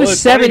 She Well, was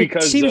it's funny 7.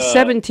 because, She was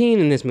 17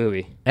 in this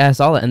movie. Yeah, I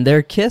saw that, and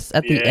their kiss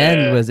at the Yeah.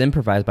 end was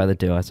improvised by the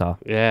two. I saw.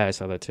 Yeah, I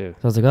saw that too.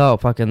 So I was like, oh,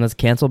 fucking, let's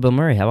cancel Bill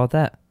Murray. How about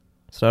that?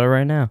 Start it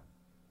right now.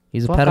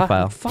 He's a Fuck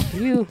pedophile. off. Fuck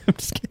you. I'm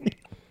just kidding.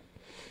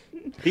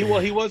 He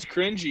was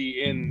cringy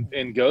in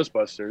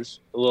Ghostbusters.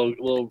 A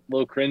little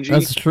cringy.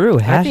 That's true.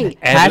 I think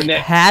every-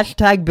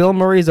 Hashtag Bill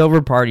Murray's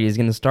over party is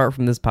going to start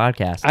from this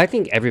podcast. I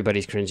think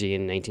everybody's cringy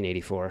in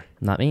 1984.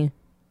 Not me.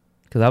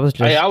 Because I was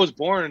just... I was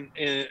born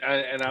and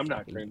I'm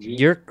not cringy.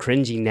 You're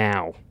cringy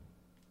now.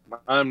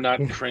 I'm not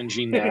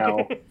cringy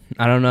now.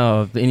 I don't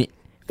know. If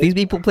these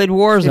people played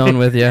Warzone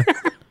with you.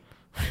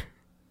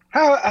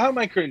 How am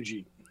I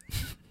cringy?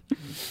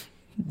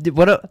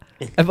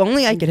 If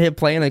only I could hit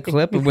play in a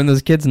clip of when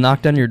those kids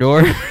knocked on your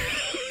door.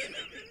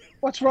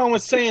 What's wrong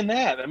with saying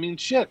that? I mean,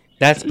 shit.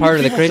 That's part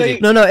of the People say-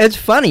 cringy. No, it's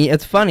funny.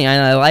 It's funny,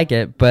 and I like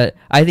it. But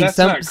I think That's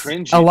not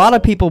cringy, a lot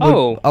of though. people would.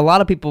 Oh. A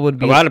lot of people would A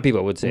be. lot of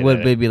people would say would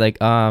that. be like,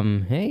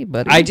 hey,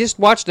 buddy. I just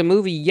watched a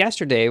movie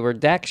yesterday where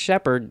Dax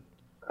Shepard,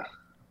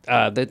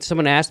 that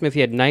someone asked him if he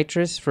had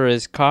nitrous for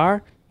his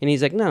car, and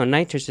he's like, no,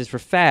 nitrous is for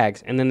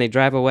fags. And then they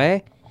drive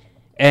away,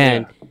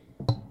 and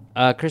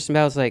Kristen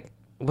Bell's like,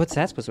 what's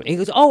that supposed to mean? He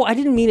goes, oh, I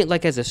didn't mean it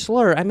like as a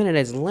slur. I meant it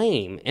as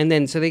lame. And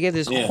then so they get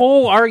this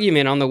whole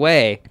argument on the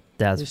way.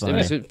 That's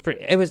funny.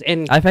 It was,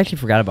 and I've actually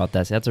forgot about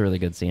that. So that's a really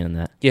good scene in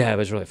that. yeah, it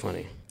was really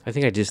funny. I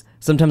think I just,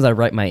 Sometimes I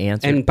write my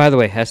answer. and by the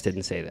way, Hess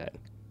didn't say that.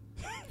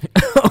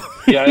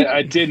 Yeah,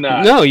 I did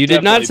not. No, you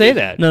did not Definitely say did.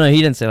 that. no,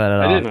 he didn't say that at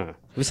all. No.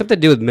 It was something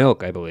to do with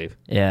milk, I believe.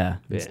 Yeah.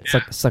 Yeah.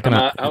 Sucking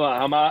up.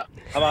 I'm on.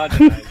 I'm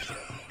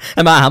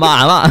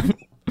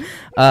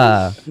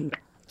on.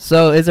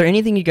 So, is there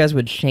anything you guys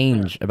would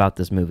change about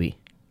this movie?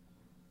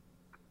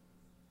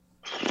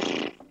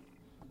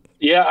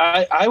 Yeah,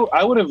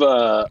 I would have.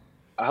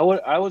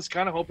 I was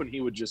kind of hoping he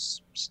would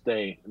just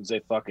stay and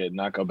say fuck it, and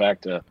not go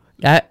back to.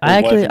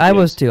 I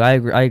was too. I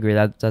agree.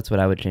 That's what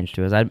I would change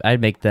too. Is I'd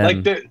make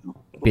them Like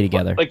be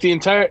together. Like the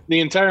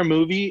entire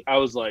movie, I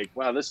was like,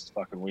 wow, this is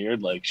fucking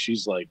weird. Like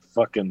she's like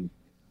fucking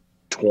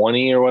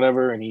 20 or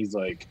whatever, and he's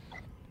like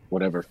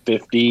whatever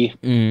 50,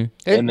 and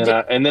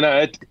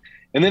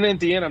then at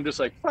the end, I'm just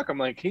like, fuck. I'm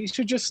like, he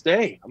should just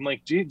stay. I'm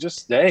like, gee, just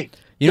stay.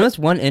 You know, what's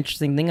one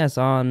interesting thing I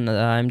saw on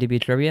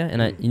IMDb trivia,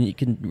 and you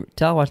can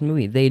tell watching the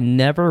movie, they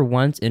never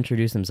once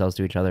introduce themselves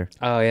to each other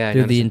Oh yeah,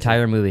 through the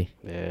entire movie.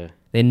 Yeah.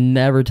 They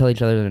never tell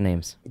each other their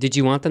names. Did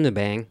you want them to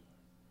bang?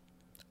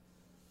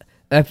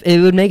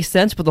 It would make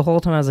sense, but the whole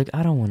time I was like,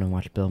 I don't want to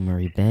watch Bill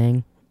Murray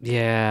bang.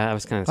 Yeah, I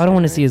was kind of. I don't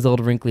want to see his old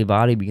wrinkly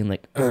body being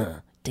like,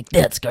 take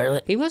that,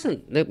 Scarlett. He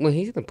wasn't when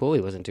he's in the pool.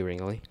 He wasn't too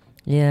wringly.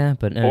 Yeah,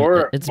 but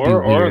Or it's in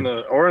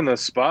the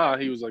spa,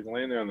 he was like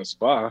laying there in the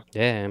spa.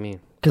 Yeah, I mean,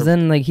 because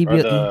then like he'd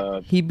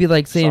be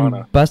like saying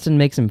sauna. Bustin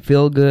makes him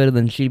feel good, and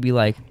then she'd be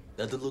like,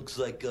 That looks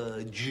like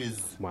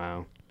jizz.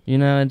 wow. you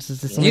know, it's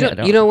just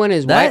You know when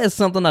his that wife. is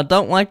something I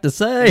don't like to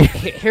say.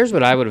 Here's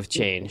what I would have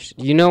changed.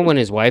 You know when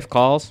his wife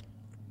calls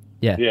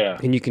Yeah.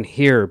 and you can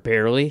hear her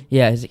barely.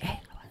 Yeah, he's like, hey.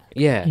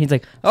 Yeah. He's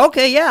like,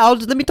 okay, yeah,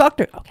 let me talk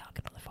to her. Okay, I'll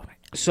get on the phone right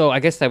now. So I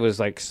guess that was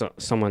like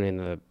someone in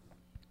the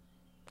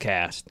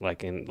cast,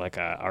 like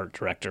a art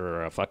director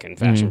or a fucking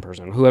fashion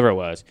person, whoever it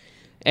was.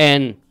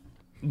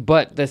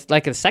 But the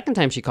second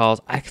time she calls,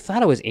 I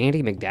thought it was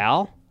Andy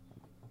McDowell.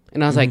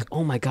 And I was like,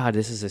 oh my God,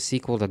 this is a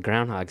sequel to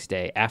Groundhog's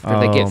Day. After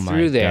they get Oh my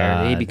through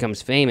there, he God.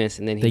 becomes famous,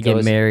 and then he They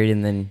goes, get married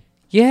and then.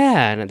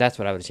 yeah, and that's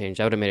what I would have changed.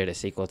 I would have made it a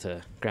sequel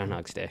to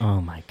Groundhog's Day. Oh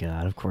my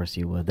God! Of course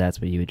you would.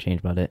 That's what you would change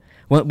about it.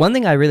 One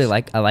thing I really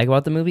like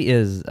about the movie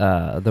is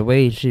the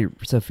way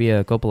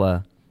Sofia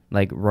Coppola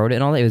like wrote it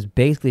and all that. It was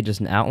basically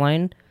just an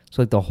outline.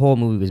 So like the whole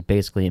movie was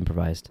basically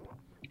improvised.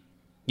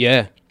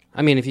 Yeah.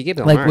 I mean, if you give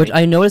Bill Like Murray, which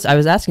I noticed. I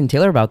was asking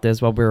Taylor about this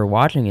while we were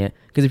watching it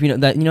because if you know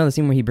the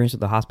scene where he brings her to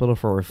the hospital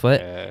for her foot.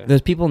 Yeah.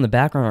 There's people in the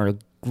background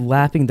are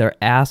laughing their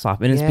ass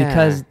off, and it's Yeah.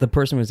 because the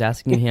person was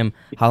asking him,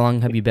 "How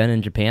long have you been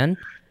in Japan?"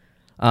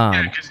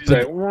 He's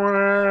like,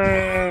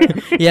 "Wah."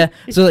 Yeah,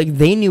 so like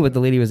they knew what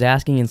the lady was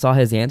asking and saw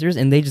his answers,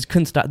 and they just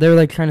couldn't stop. They were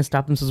like trying to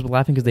stop themselves from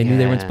laughing because they knew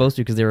they weren't Yeah. supposed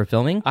to because they were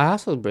filming. I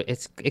also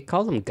it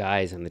called them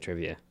guys in the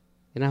trivia,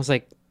 and I was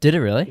like, Did it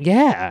really?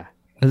 yeah,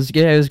 It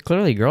was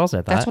clearly girls. I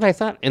thought. that's what I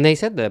thought. And they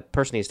said the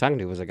person he's talking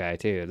to was a guy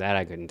too. That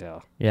I couldn't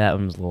tell. Yeah, that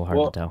one was a little hard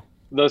Well, to tell.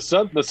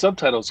 the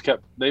subtitles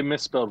they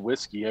misspelled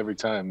whiskey every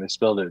time. They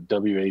spelled it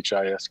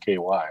WHISKY.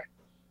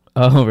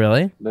 Oh,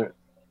 really?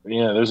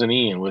 Yeah, there's an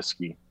E in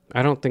whiskey.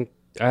 I don't think.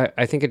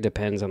 I think it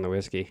depends on the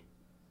whiskey.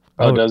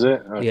 Oh, does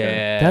it? Okay.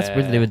 Yeah, That's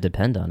weird that it would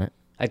depend on it.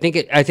 I think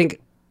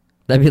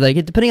That'd be like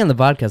depending on the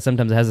vodka.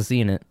 Sometimes it has a C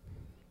in it.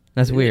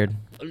 That's weird.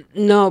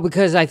 no,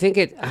 because I think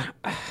it.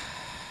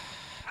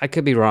 I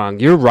could be wrong.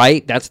 You're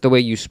right. That's the way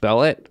you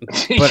spell it.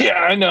 But, yeah,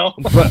 I know.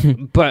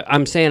 but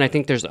I'm saying I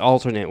think there's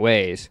alternate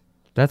ways.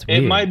 That's It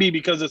weird. might be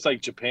because it's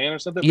like Japan or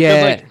something.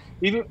 Yeah. Because, like,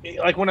 even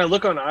like when I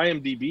look on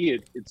IMDb,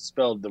 it's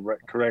spelled the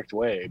correct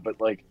way. But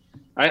like,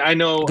 I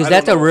know Because I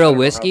that's don't a know- I real don't know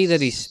whiskey how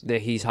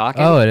that he's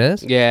hawking. Oh, it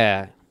is.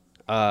 Yeah.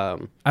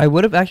 I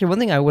would have actually. One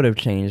thing I would have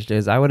changed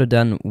is I would have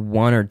done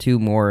one or two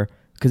more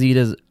because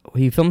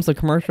he films the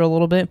commercial a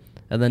little bit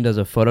and then does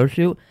a photo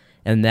shoot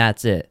and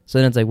that's it. So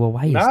then it's like, well,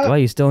 why are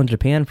you still in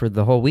Japan for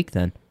the whole week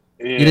then?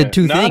 Yeah, You did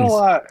two not things. A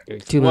lot.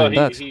 $2 Well,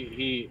 million.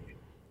 he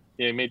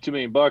made $2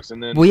 million,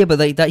 and then Well, yeah, but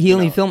like that, he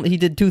only No. filmed. He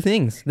did two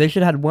things. They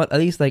should have had one at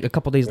least like a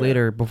couple days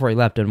later before he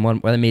left, and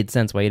one. Well, that made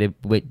sense why he did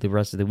wait the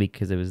rest of the week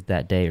because it was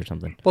that day or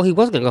something. Well, he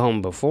was gonna go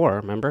home before,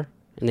 remember?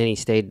 And then he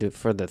stayed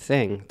for the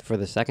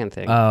second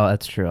thing. Oh,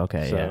 that's true.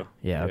 Okay, So,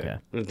 yeah, okay,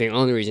 The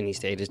only reason he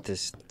stayed is to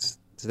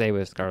stay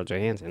with Scarlett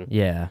Johansson.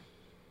 yeah.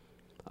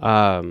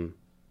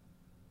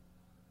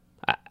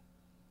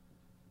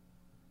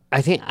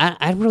 I think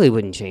I really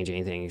wouldn't change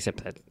anything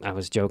except that I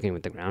was joking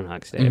with the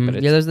Groundhog's Day, Mhm. but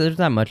it's, Yeah, there's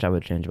not much I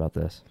would change about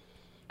this.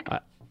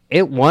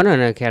 it won an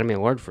Academy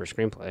Award for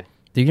screenplay.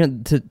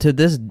 To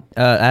this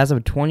as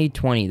of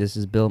 2020, this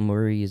is Bill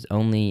Murray's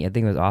only I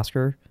think it was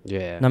Oscar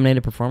Yeah.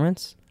 nominated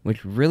performance,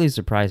 which really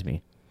surprised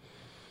me.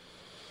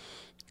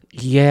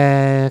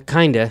 Yeah,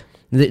 kinda.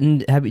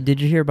 Did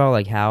you hear about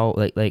like how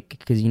like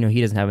because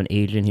he doesn't have an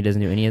agent, he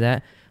doesn't do any of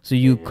that. So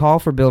you call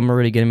for Bill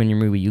Murray to get him in your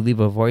movie. You leave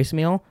a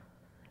voicemail,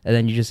 and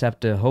then you just have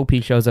to hope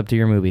he shows up to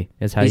your movie.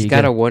 Is how He's you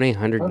got get a him.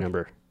 1-800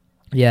 number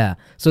Yeah.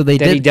 So they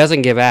that did. he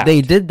doesn't give out. They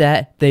did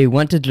that. They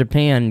went to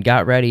Japan,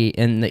 got ready,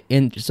 and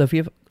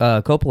Sofia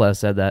Coppola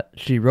said that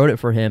she wrote it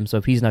for him. So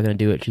if he's not going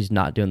to do it, she's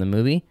not doing the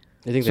movie.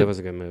 I think so- that was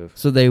a good move.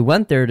 So they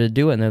went there to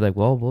do it, and they're like,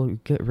 "Well, we'll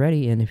get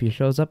ready, and if he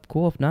shows up,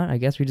 cool. If not, I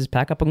guess we just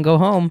pack up and go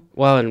home."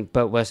 Well,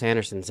 but Wes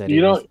Anderson said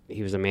You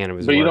he was a man of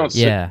his but word. you don't-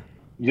 Yeah.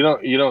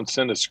 you don't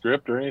send a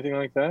script or anything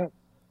like that.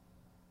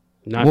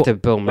 Not Well, to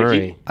Bill like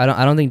Murray. I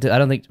don't think.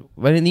 I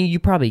mean, you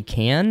probably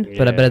can,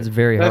 but Yeah. it's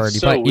very That's hard.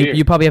 so weird.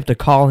 You probably have to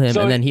call him,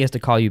 So- and then he has to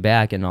call you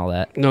back and all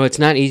that. No, it's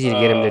not easy to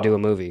get him to do a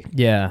movie.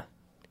 Yeah.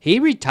 He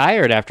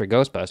retired after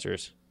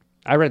Ghostbusters.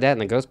 I read that in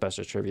the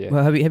Ghostbusters trivia.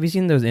 Well, have you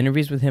seen those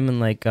interviews with him and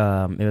like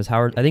it was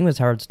Howard? I think it was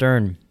Howard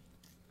Stern.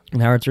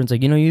 And Howard Stern's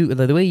like, you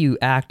the way you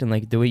act and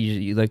like the way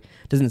you like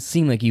doesn't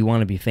seem like you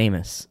want to be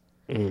famous.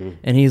 Mhm.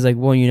 And he's like,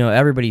 well,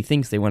 everybody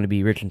thinks they want to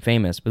be rich and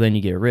famous, but then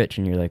you get rich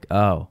and you're like,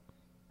 oh,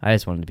 I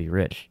just wanted to be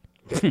rich.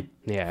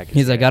 Yeah, I can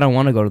He's see like, that. I don't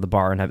want to go to the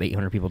bar and have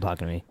 800 people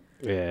talking to me.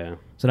 Yeah.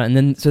 So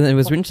then it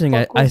was interesting.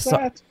 Fuck I was saw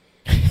that?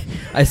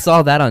 I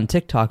saw that on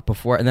TikTok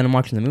before, and then I'm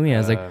watching the movie. And I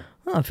was like,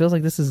 oh, it feels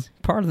like this is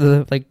part of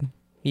the like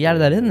he added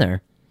that in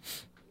there.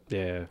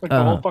 Yeah. Like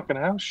the whole fucking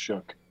house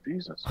shook.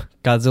 Jesus.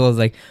 Godzilla's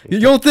like, you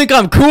don't think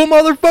I'm cool,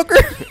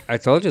 motherfucker? I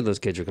told you those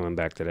kids were coming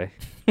back today.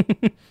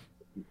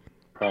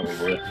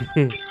 Probably.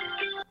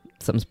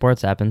 Something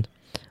sports happened.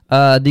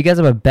 Do you guys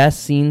have a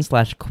best scene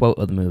 / quote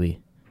of the movie?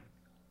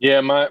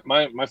 Yeah, my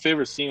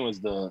favorite scene was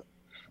the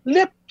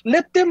lip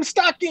them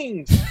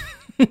stockings.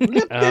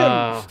 Lip them.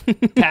 Oh,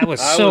 that was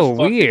I so was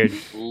fucking weird.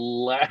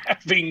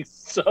 Laughing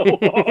so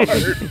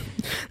hard.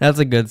 That's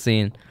a good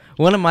scene.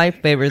 One of my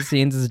favorite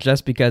scenes is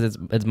just because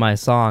it's my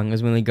song.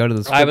 Is when we go to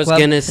the strip I was club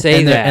gonna say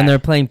and that. they're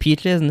playing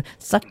Peaches and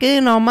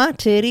sucking on my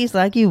titties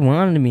like you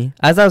wanted me.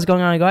 As I was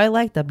going on, I go, I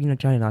like that.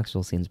 Johnny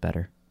Knoxville scene's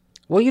better.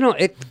 Well,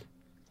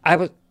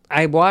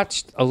 I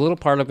watched a little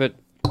part of it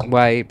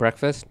while I ate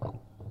breakfast,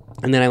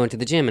 and then I went to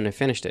the gym and I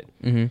finished it.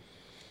 Mm-hmm.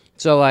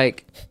 So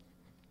like,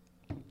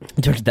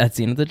 George, that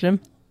scene at the gym.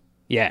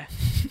 yeah,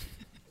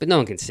 but no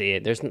one can see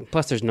it.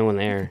 Plus there's no one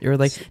there. You were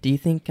like, do you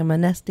think I'm a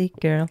nasty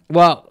girl?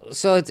 Well,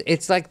 so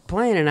it's like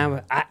playing,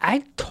 and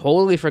I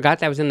totally forgot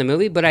that was in the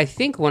movie. But I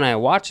think when I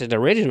watched it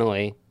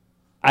originally,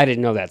 I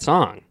didn't know that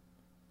song.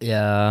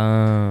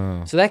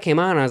 Yeah. So that came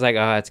on, and I was like,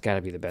 oh, it's got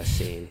to be the best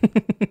scene.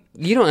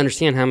 You don't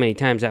understand how many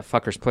times that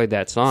fucker's played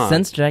that song.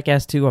 Since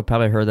Jackass 2, I've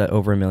probably heard that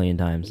over 1 million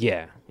times.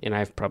 Yeah, and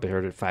I've probably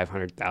heard it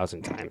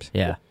 500,000 times.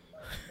 Yeah.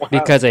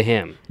 Because of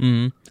him.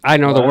 Mm-hmm. I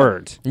know the Wow.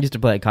 words. I used to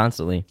play it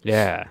constantly.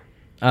 Yeah.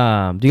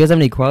 Do you guys have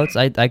any quotes?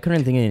 I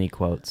couldn't think of any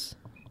quotes.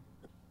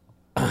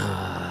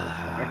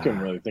 I couldn't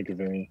really think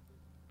of any.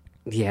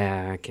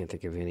 Yeah, I can't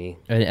think of any.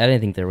 I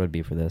didn't think there would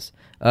be for this.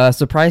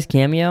 Surprise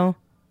cameo?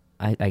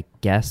 I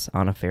guess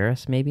Anna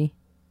Faris, maybe?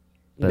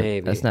 But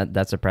Maybe. that's not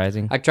that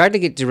surprising. I tried to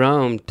get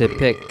Jerome to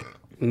pick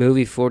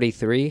movie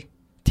 43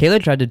 Taylor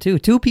tried to too.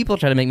 2 people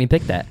tried to make me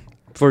pick that.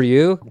 for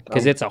you,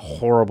 because it's a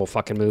horrible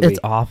fucking movie. It's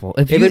awful.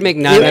 If It you would make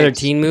not another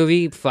teen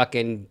movie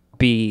fucking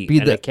be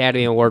an the-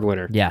 Academy Award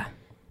winner. Yeah,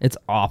 it's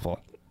awful.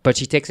 But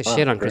she takes a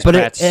shit on Chris But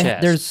Pratt's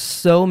chest. there's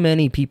so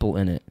many people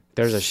in it.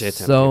 There's a shit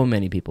ton of So people.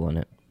 many people in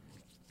it.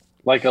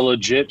 Like a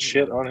legit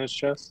shit on his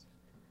chest.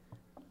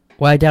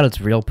 Well, I doubt it's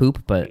real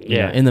poop, but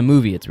Yeah. in the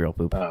movie, it's real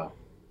poop. Oh,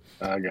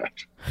 I got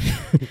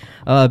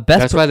you.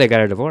 Best why they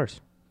got a divorce.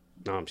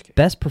 No, I'm just kidding.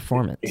 best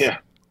performance. Yeah.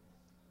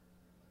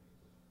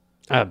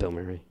 Bill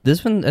Murray.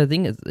 This one, I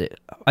think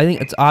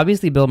it's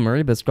obviously Bill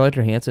Murray, but Scarlett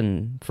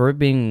Johansson, for it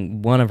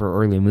being one of her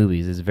early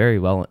movies, does very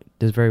well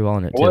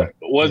in it too. What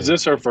was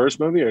this her first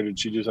movie, or did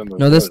she do something?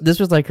 No, before this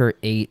was like her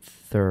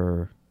 8th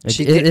or.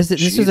 She did-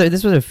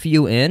 This was a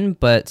few in,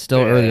 but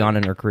still early Yeah. on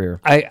in her career.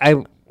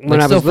 When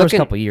Like, I still was first looking,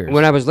 couple years.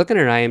 when I was looking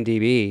at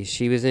IMDb,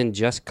 she was in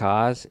Just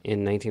Cause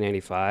in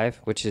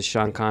 1995, which is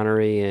Sean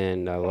Connery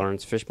and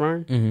Lawrence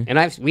Fishburne. Mhm.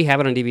 And we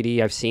have it on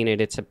DVD. I've seen it.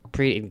 It's a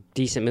pretty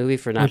decent movie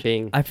for not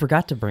being. I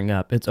forgot to bring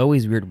up. It's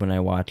always weird when I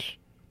watch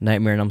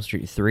Nightmare on Elm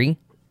Street 3.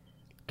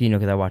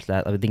 Because I watched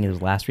that. I think it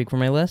was last week for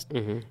my list.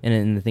 Mhm. And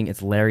in the thing,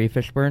 it's Larry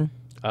Fishburne.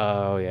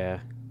 Oh yeah.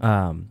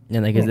 And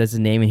like that's his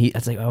name, and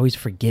it's like I always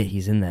forget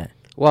he's in that.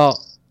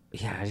 Well,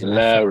 yeah.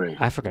 Larry.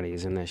 I forgot he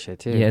was in that shit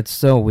too. Yeah, it's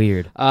so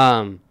weird.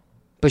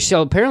 But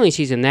so apparently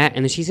she's in that,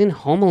 and then she's in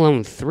Home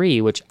Alone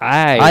 3, which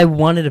I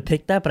wanted to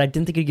pick that, but I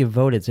didn't think it'd get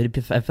voted, so I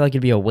felt like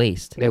it'd be a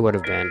waste. It would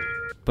have been.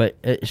 But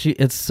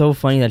it's so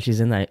funny that she's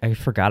in that. I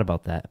forgot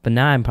about that. But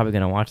now I'm probably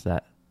gonna watch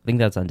that. I think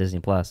that's on Disney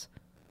Plus.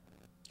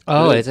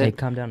 Oh, is Hey, it?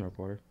 calm down,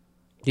 reporter.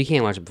 You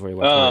can't watch it before you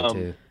watch it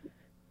too.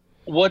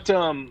 What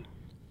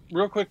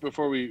real quick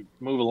before we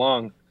move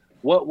along,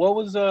 what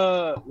was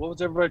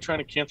everybody trying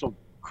to cancel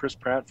Chris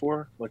Pratt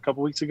for like a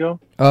couple weeks ago?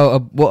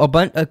 Oh, well,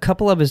 a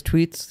couple of his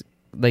tweets,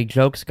 like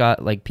jokes,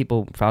 got like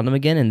people found him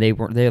again, and they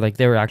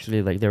were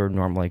actually like they were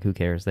normal. Like who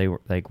cares? They were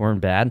like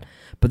weren't bad.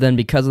 But then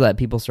because of that,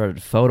 people started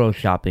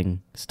photoshopping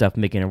stuff,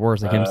 making it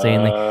worse. Like him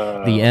saying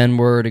like the N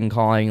word and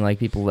calling like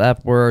people the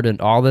F word and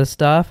all this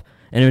stuff,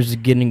 and it was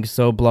just getting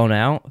so blown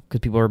out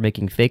because people were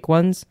making fake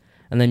ones.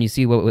 And then you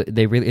see what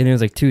they really, and it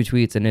was like 2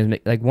 tweets, and it was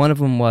like one of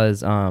them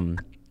was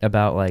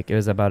about like it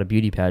was about a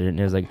beauty pageant, and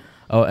it was like,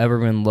 oh,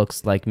 everyone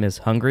looks like Miss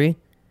Hungry.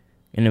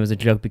 And it was a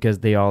joke because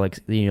they all, like,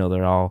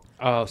 they're all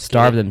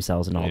starve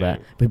themselves and all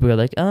that. People were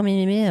like, oh,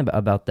 man,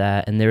 about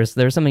that. And there was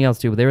something else,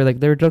 too. But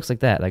there were jokes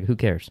like that. Like, who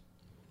cares?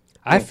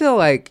 I feel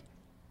like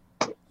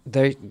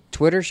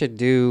Twitter should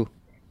do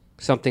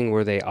something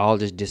where they all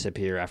just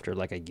disappear after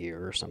like a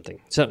year or something.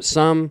 So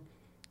some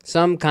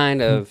some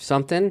kind of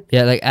something.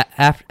 Yeah, like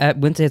at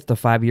once it's the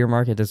 5-year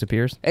mark, it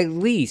disappears. At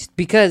least,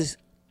 because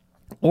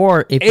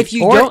Or if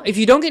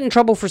you don't get in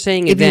trouble for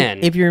saying it, then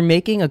if you're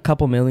making a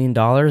couple $1 million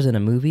in a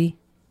movie,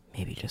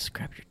 maybe just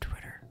scrub your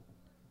Twitter.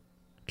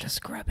 Just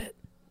scrub it.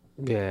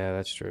 yeah,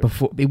 that's true.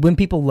 When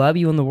people love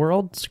you in the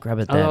world, scrub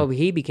it then. Oh,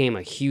 he became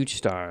a huge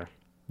star,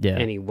 Yeah.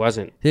 and he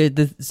wasn't.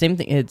 The same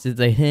thing. It's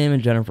like him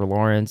and Jennifer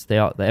Lawrence.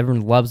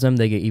 Everyone loves them.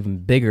 They get even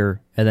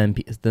bigger, and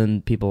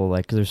then people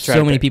like because there's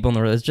so many people in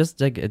the world. It's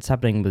just like it's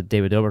happening with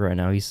David Dobrik right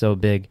now. He's so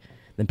big,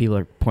 then people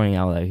are pointing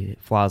out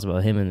like flaws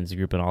about him and his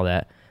group and all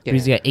that. Yeah. But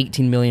he's got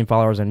 18 million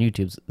followers on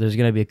YouTube. So there's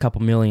gonna be a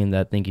couple million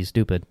that think he's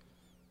stupid.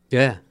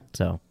 Yeah,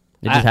 So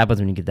it just happens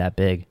when you get that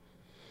big.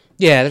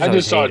 yeah. I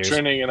just saw it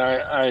trending, and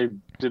I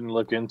didn't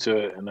look into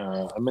it, and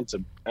I meant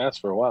to ask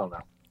for a while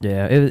now.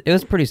 Yeah, it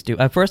was pretty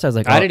stupid. At first, I was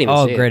like, I didn't even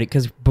see it. great,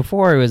 because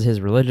before it was his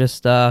religious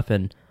stuff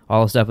and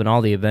all the stuff, and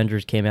all the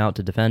Avengers came out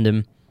to defend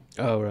him.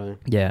 Oh, really?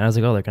 Yeah, and I was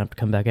like, oh, they're gonna have to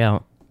come back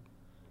out.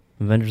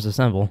 Avengers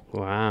Assemble.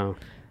 Wow.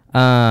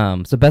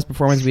 So best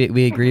performance,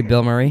 we agree,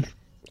 Bill Murray.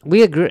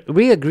 We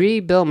agree.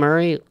 Bill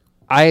Murray.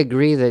 I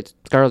agree that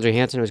Scarlett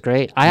Johansson was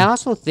great. I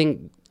also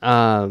think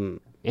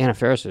Anna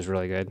Faris was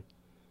really good.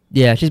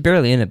 Yeah, she's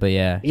barely in it, but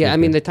yeah. Yeah, she's I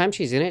mean, good. the time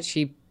she's in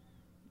it,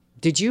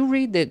 Did you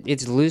read that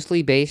it's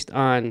loosely based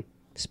on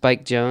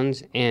Spike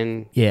Jonze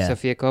and Yeah.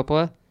 Sofia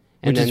Coppola?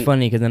 And Which is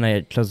funny, because then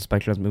I chose the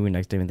Spike Jonze movie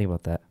next. Didn't even think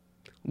about that.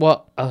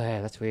 Well, oh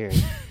yeah, that's weird.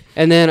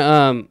 And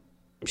then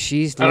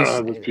she's. I don't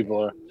know who those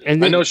people are.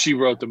 And I then, know she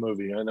wrote the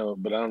movie. I know,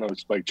 but I don't know who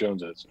Spike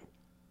Jonze is.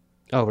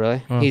 Oh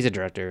really? Huh. He's a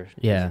director.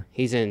 Yeah.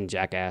 He's in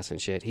Jackass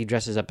and shit. He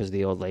dresses up as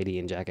the old lady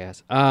in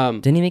Jackass.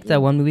 Didn't he make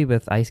that one movie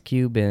with Ice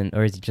Cube,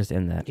 or is he just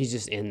in that? He's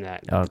just in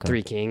that. Oh, okay.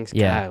 Three Kings.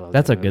 Yeah, God, I love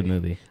that's that a good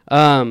movie.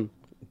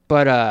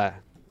 But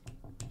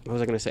what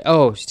was I gonna say?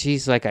 Oh,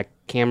 she's like a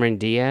Cameron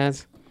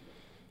Diaz,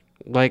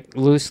 like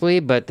loosely,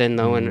 but then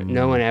no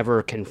one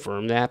ever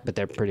confirmed that. But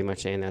they're pretty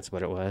much saying that's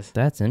what it was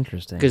That's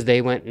interesting. because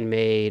they went and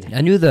made.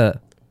 I knew the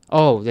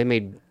They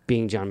made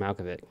Being John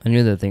Malkovich.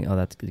 thing. Oh,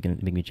 that's gonna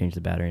make me change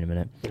the battery in a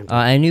minute.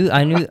 I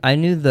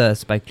knew the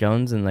Spike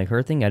Jonze and like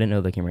her thing. I didn't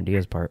know the Cameron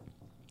Diaz part.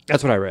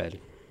 That's what I read.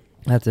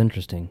 That's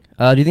interesting.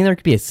 Do you think there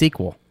could be a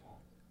sequel?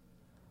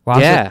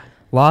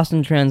 Lost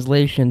in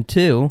Translation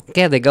 2.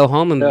 Yeah, they go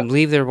home and Yeah.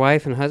 leave their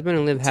wife and husband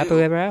and live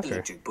happily ever after.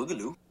 Electric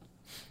Boogaloo.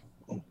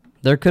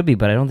 There could be,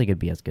 but I don't think it'd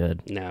be as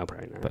good. No,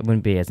 probably not. But it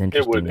wouldn't be as It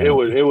interesting.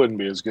 wouldn't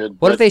be as good. What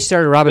but if they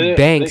started Robin they-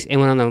 Banks they- and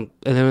went on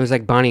and then it was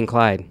like Bonnie and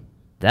Clyde?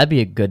 That'd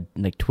be a good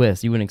like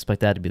twist. You wouldn't expect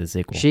that to be the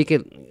sequel. She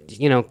could,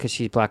 because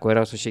she's Black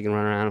Widow, so she can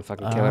run around and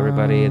fucking kill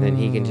everybody, and then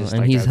he can just.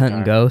 and like, he's drive a hunting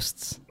car.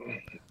 ghosts.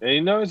 And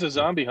you know he's a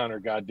zombie hunter.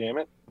 God damn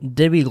it!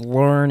 Did we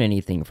learn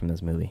anything from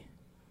this movie?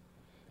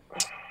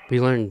 We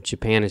learned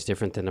Japan is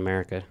different than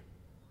America.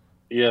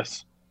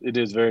 Yes, it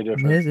is very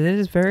different. It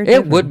is very. It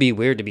different. would be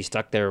weird to be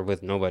stuck there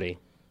with nobody.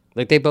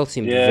 Like they both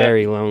seemed Yeah.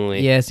 very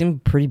lonely. Yeah, it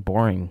seemed pretty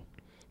boring.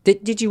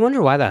 Did you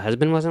wonder why the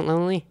husband wasn't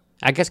lonely?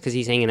 I guess because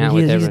he's hanging out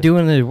with He's everyone.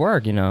 doing his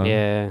work, you know.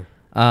 Yeah,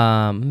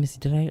 Let me see.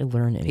 Did I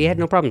learn anything? he had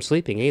no problem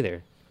sleeping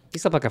either. He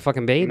slept like a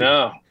fucking baby.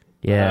 No.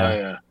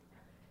 Yeah.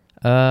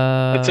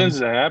 Yeah. It tends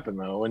to happen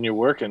though when you're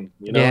working.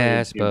 You know. Yeah, I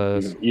you-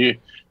 suppose. You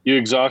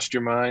exhaust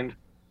your mind,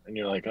 and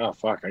you're like, oh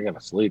fuck, I gotta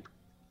sleep.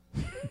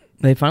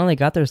 They finally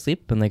got their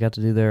sleep and they got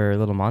to do their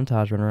little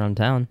montage running around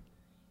town.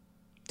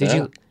 Did Yeah.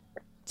 you?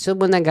 So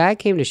when that guy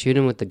came to shoot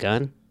him with the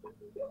gun,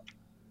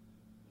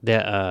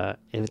 that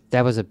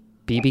was a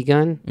BB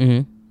gun,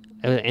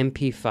 Mm-hmm. it was an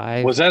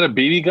MP5. Was that a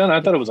BB gun?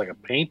 I thought it was like a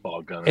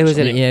paintball gun. or It was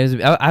something. Yeah, it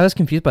was, I was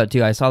confused by it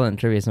too. I saw that in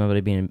trivia.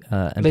 Somebody being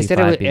They said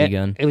MP5 BB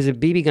gun. It was a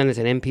BB gun that's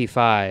an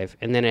MP5,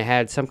 and then it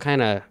had some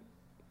kind of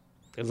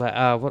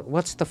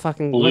what's the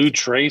fucking blue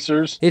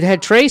tracers. It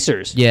had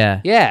tracers.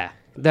 Yeah, Yeah.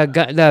 The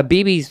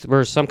BBs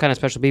were some kind of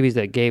special BBs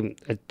that gave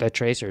a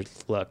tracer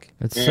look.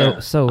 it's Yeah.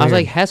 so. I was weird.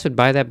 like, Hess would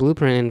buy that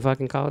blueprint in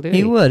fucking Call of Duty.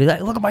 he would. He's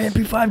like, look at my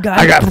MP5 guy.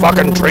 I got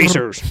fucking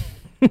tracers.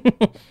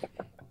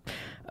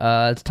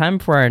 It's time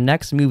for our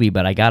next movie,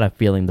 but I got a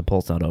feeling the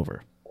poll's not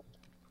over.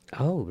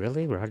 Oh,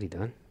 really? We're already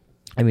done?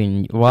 I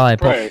mean, while I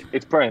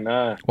It's probably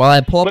not.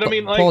 pull, But I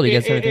mean, like, poll, do you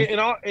guys have anything?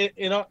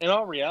 in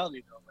all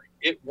reality, though, like,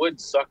 it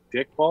would suck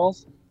dick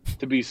balls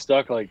to be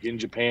stuck like in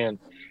Japan,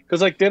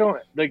 because like they don't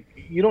like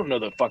you don't know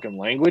the fucking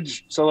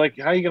language, so like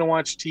how are you gonna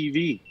watch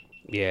TV,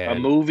 Yeah. a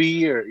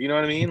movie, or you know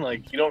what I mean?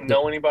 Like you don't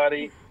know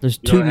anybody. There's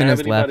you 2 don't have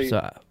minutes left, anybody-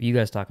 so you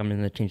guys talk. I'm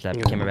gonna change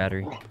that camera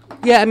battery.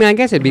 Yeah, I mean, I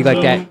guess it'd be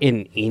like that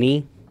in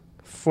any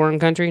foreign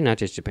country, not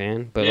just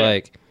Japan. But Yeah.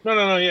 like,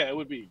 No, yeah, it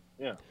would be,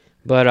 yeah.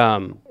 but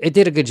it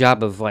did a good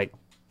job of like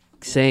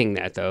saying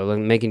that though, like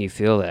making you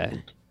feel that.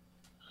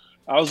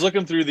 I was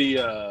looking through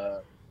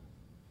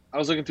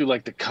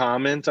like the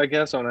comments, I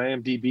guess, on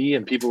IMDb,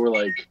 and people were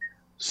like,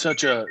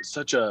 such a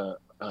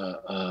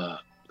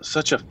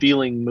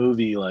feeling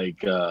movie.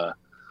 Like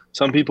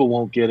some people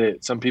won't get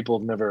it. Some people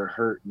have never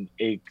hurt and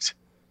ached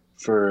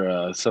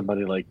for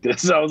somebody like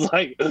this. I was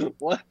like,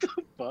 what the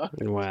fuck?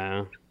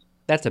 Wow,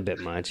 that's a bit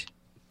much.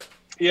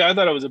 Yeah, I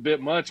thought it was a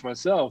bit much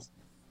myself.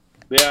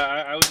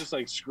 Yeah, I was just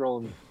like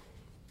scrolling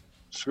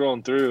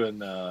scrolling through,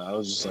 and I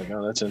was just like,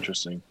 "Oh, that's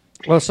interesting."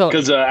 Well, so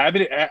Because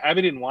Abby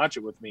didn't watch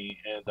it with me,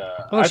 and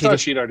I she thought did.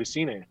 she'd already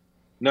seen it.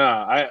 No,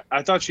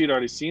 I thought she'd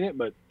already seen it,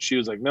 but she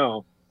was like,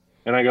 "No."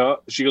 And I go,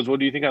 she goes, "Well,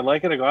 do you think I'd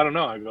like it?" I go, "I don't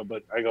know." I go,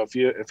 if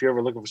you're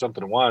ever looking for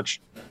something to watch,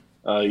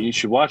 you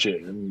should watch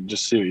it and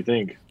just see what you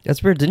think.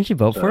 That's weird. Didn't she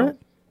vote for So- it?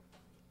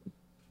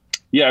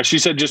 Yeah, she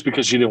said just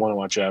because she didn't want to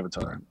watch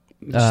Avatar.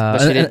 but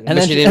she didn't, and but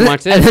then she didn't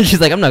watch And this. then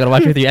she's like, "I'm not gonna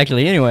watch it with you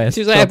actually, anyway."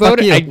 She was like, "I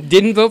voted. I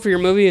didn't vote for your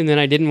movie, and then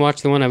I didn't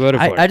watch the one I voted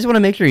for." I just want to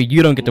make sure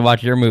you don't get to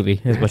watch your movie.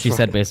 Is what she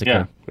said basically.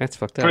 Yeah. That's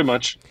fucked up. Pretty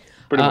much.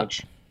 Pretty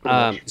much.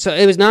 So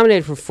it was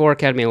nominated for 4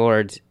 Academy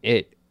Awards.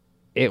 It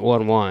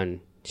won 1.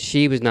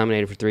 She was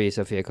nominated for 3,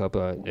 Sofia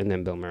Coppola, and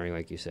then Bill Murray,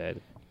 like you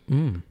said.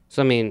 Mm.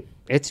 So I mean,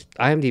 its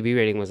IMDb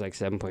rating was like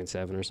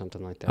 7.7 or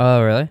something like that.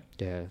 Oh really?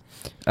 Yeah.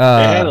 They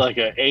had like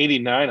an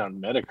 89 on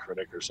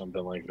Metacritic or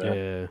something like that.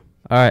 Yeah.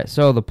 All right.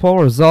 So the poll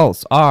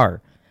results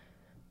are.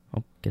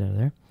 Oh, get out of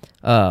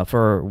there.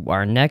 For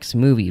our next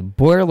movie,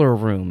 Boiler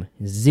Room,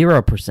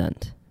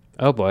 0%.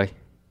 Oh boy.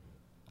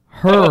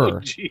 Oh, Her,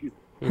 jeez.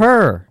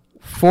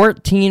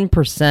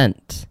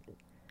 14%.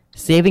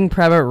 Saving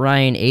Private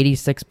Ryan,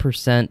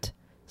 86%.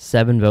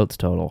 7 votes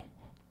total.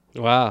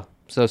 Wow.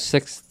 So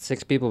six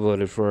people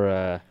voted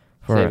for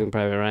Saving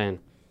Private Ryan.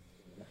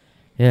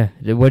 Yeah.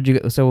 What'd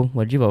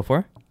you vote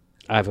for?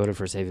 I voted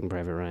for Saving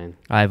Private Ryan.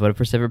 I voted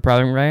for Saving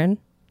Private Ryan.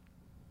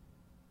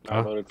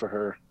 I voted for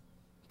her.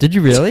 Did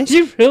you really? Did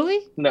you really?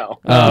 No.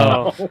 Oh,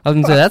 I was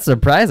gonna say that's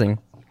surprising.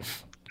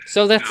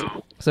 So that's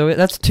So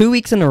that's 2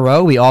 weeks in a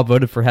row we all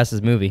voted for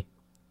Hess's movie.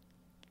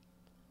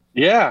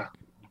 Yeah.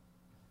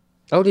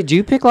 Oh, did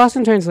you pick Lost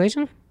in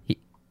Translation?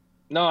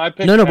 No, I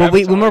picked No, but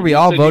we Avatar. remember we You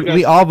all said you voted. guys-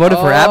 We all voted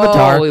for Oh,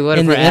 Avatar, we voted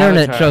and for the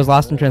internet Avatar. shows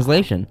Lost in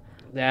Translation.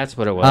 That's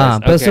what it was.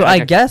 But so I got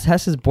you. guess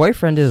Hess's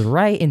boyfriend is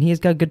right, and he's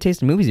got good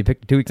taste in movies. He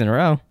picked 2 weeks in a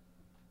row.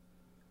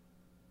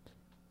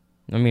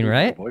 I mean,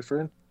 right?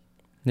 Boyfriend?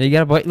 You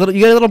got a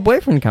little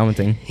boyfriend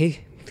commenting.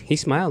 He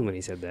smiled when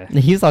he said that.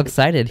 He was all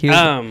excited. He was,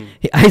 Um,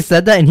 I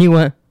said that, and he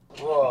went.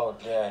 Oh,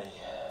 daddy.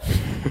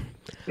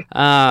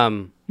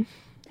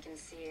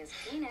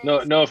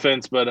 No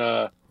offense,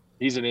 but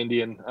he's an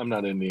Indian. I'm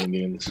not into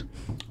Indians.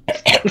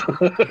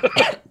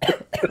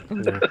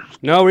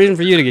 no reason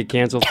for you to get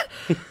canceled.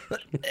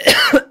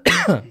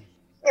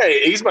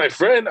 Hey, he's my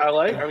friend.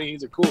 I mean,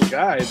 he's a cool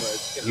guy,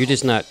 but You're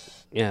just not.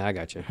 Yeah, I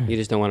got you. You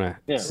just don't want to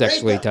Yeah.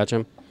 sexually touch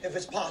him, If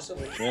it's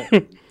possible.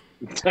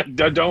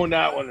 do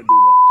not want to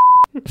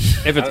do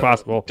if it's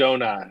possible.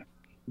 that.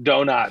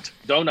 Do not.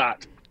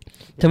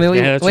 Tell me,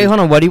 Yeah, that's wait, what- hold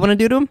on. What do you want to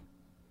do to him?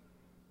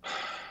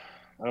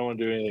 I don't want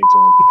to do anything to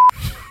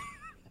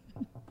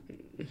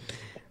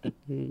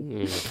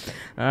him.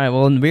 All right.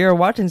 Well, we are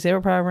watching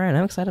Saving Private Ryan.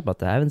 I'm excited about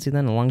that. I haven't seen that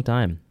in a long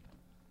time.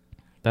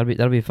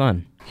 That'll be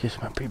fun.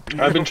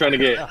 I've been trying to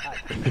get.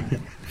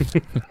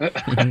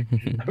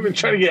 I've been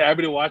trying to get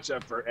Abby to watch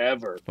that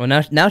forever. Well,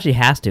 now she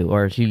has to,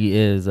 or she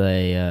is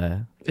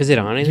a. Is it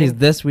on anything? She's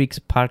this week's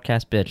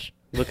podcast bitch.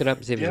 Look it up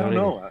and see if Yeah, it's I on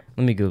don't anything. know.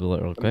 Let me Google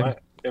it real quick.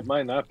 It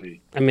might not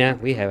be. I mean,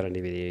 we have it on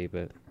DVD,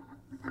 but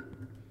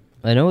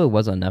I know it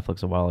was on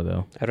Netflix a while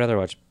ago. I'd rather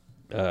watch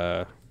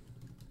Band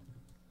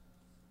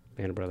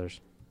of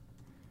Brothers.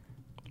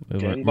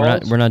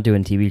 Cannonballs? We're not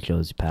doing TV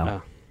shows, pal.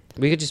 Oh.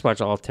 We could just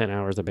watch all 10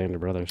 hours of Band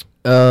of Brothers.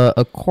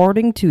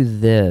 According to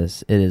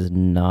this, it is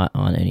not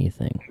on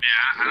anything.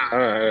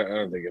 I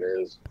don't think it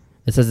is.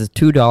 It says it's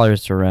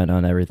 $2 to rent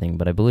on everything,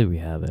 but I believe we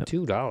have it.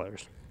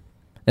 $2.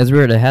 It's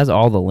weird. It has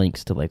all the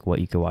links to like what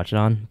you could watch it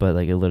on, but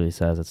like it literally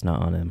says it's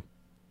not on him.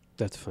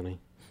 That's funny.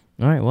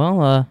 All right.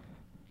 Well,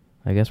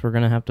 I guess we're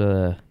gonna have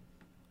to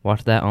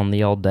watch that on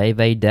the old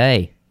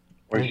day.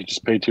 Or you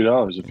just pay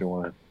 $2 if you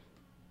want it.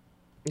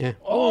 Yeah.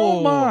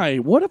 Oh my!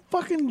 What a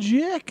fucking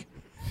jick!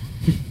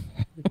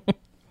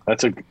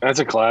 That's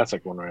a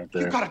classic one right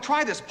there. Gotta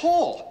try this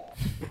pole.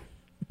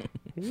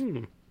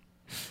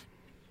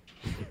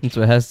 That's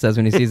what Hess says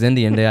when he sees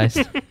Indian Dice.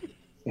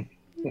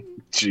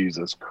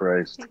 Jesus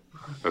Christ.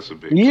 That's a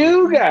big.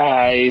 You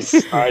guys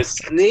are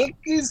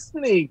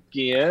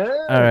sneaky, huh?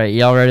 All right,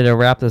 y'all ready to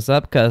wrap this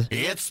up? Cause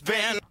It's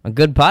been a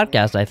good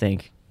podcast, I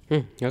think.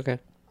 Okay.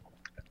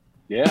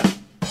 Yeah.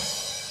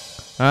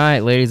 All right,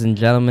 ladies and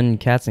gentlemen,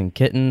 cats and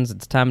kittens,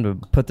 it's time to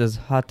put this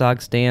hot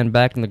dog stand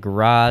back in the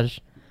garage,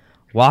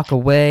 walk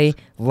away,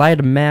 light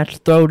a match,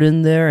 throw it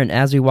in there, and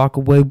as we walk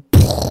away,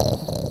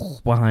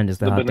 behind us,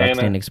 the hot dog banana.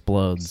 stand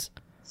explodes.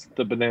 It's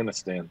the banana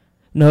stand.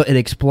 No, it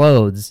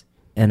explodes,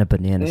 and a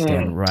banana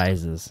stand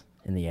rises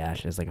in the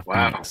ashes like a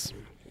Wow. phoenix.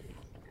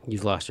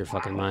 You've lost your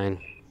fucking mind.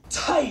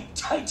 tight,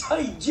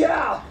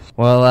 yeah!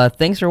 Well,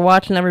 thanks for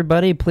watching,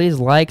 everybody. Please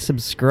like,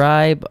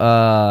 subscribe,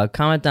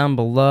 comment down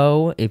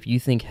below if you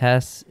think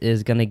Hess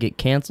is going to get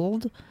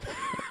canceled.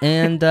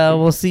 And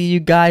we'll see you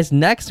guys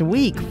next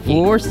week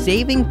for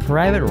Saving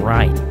Private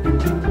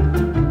Ryan.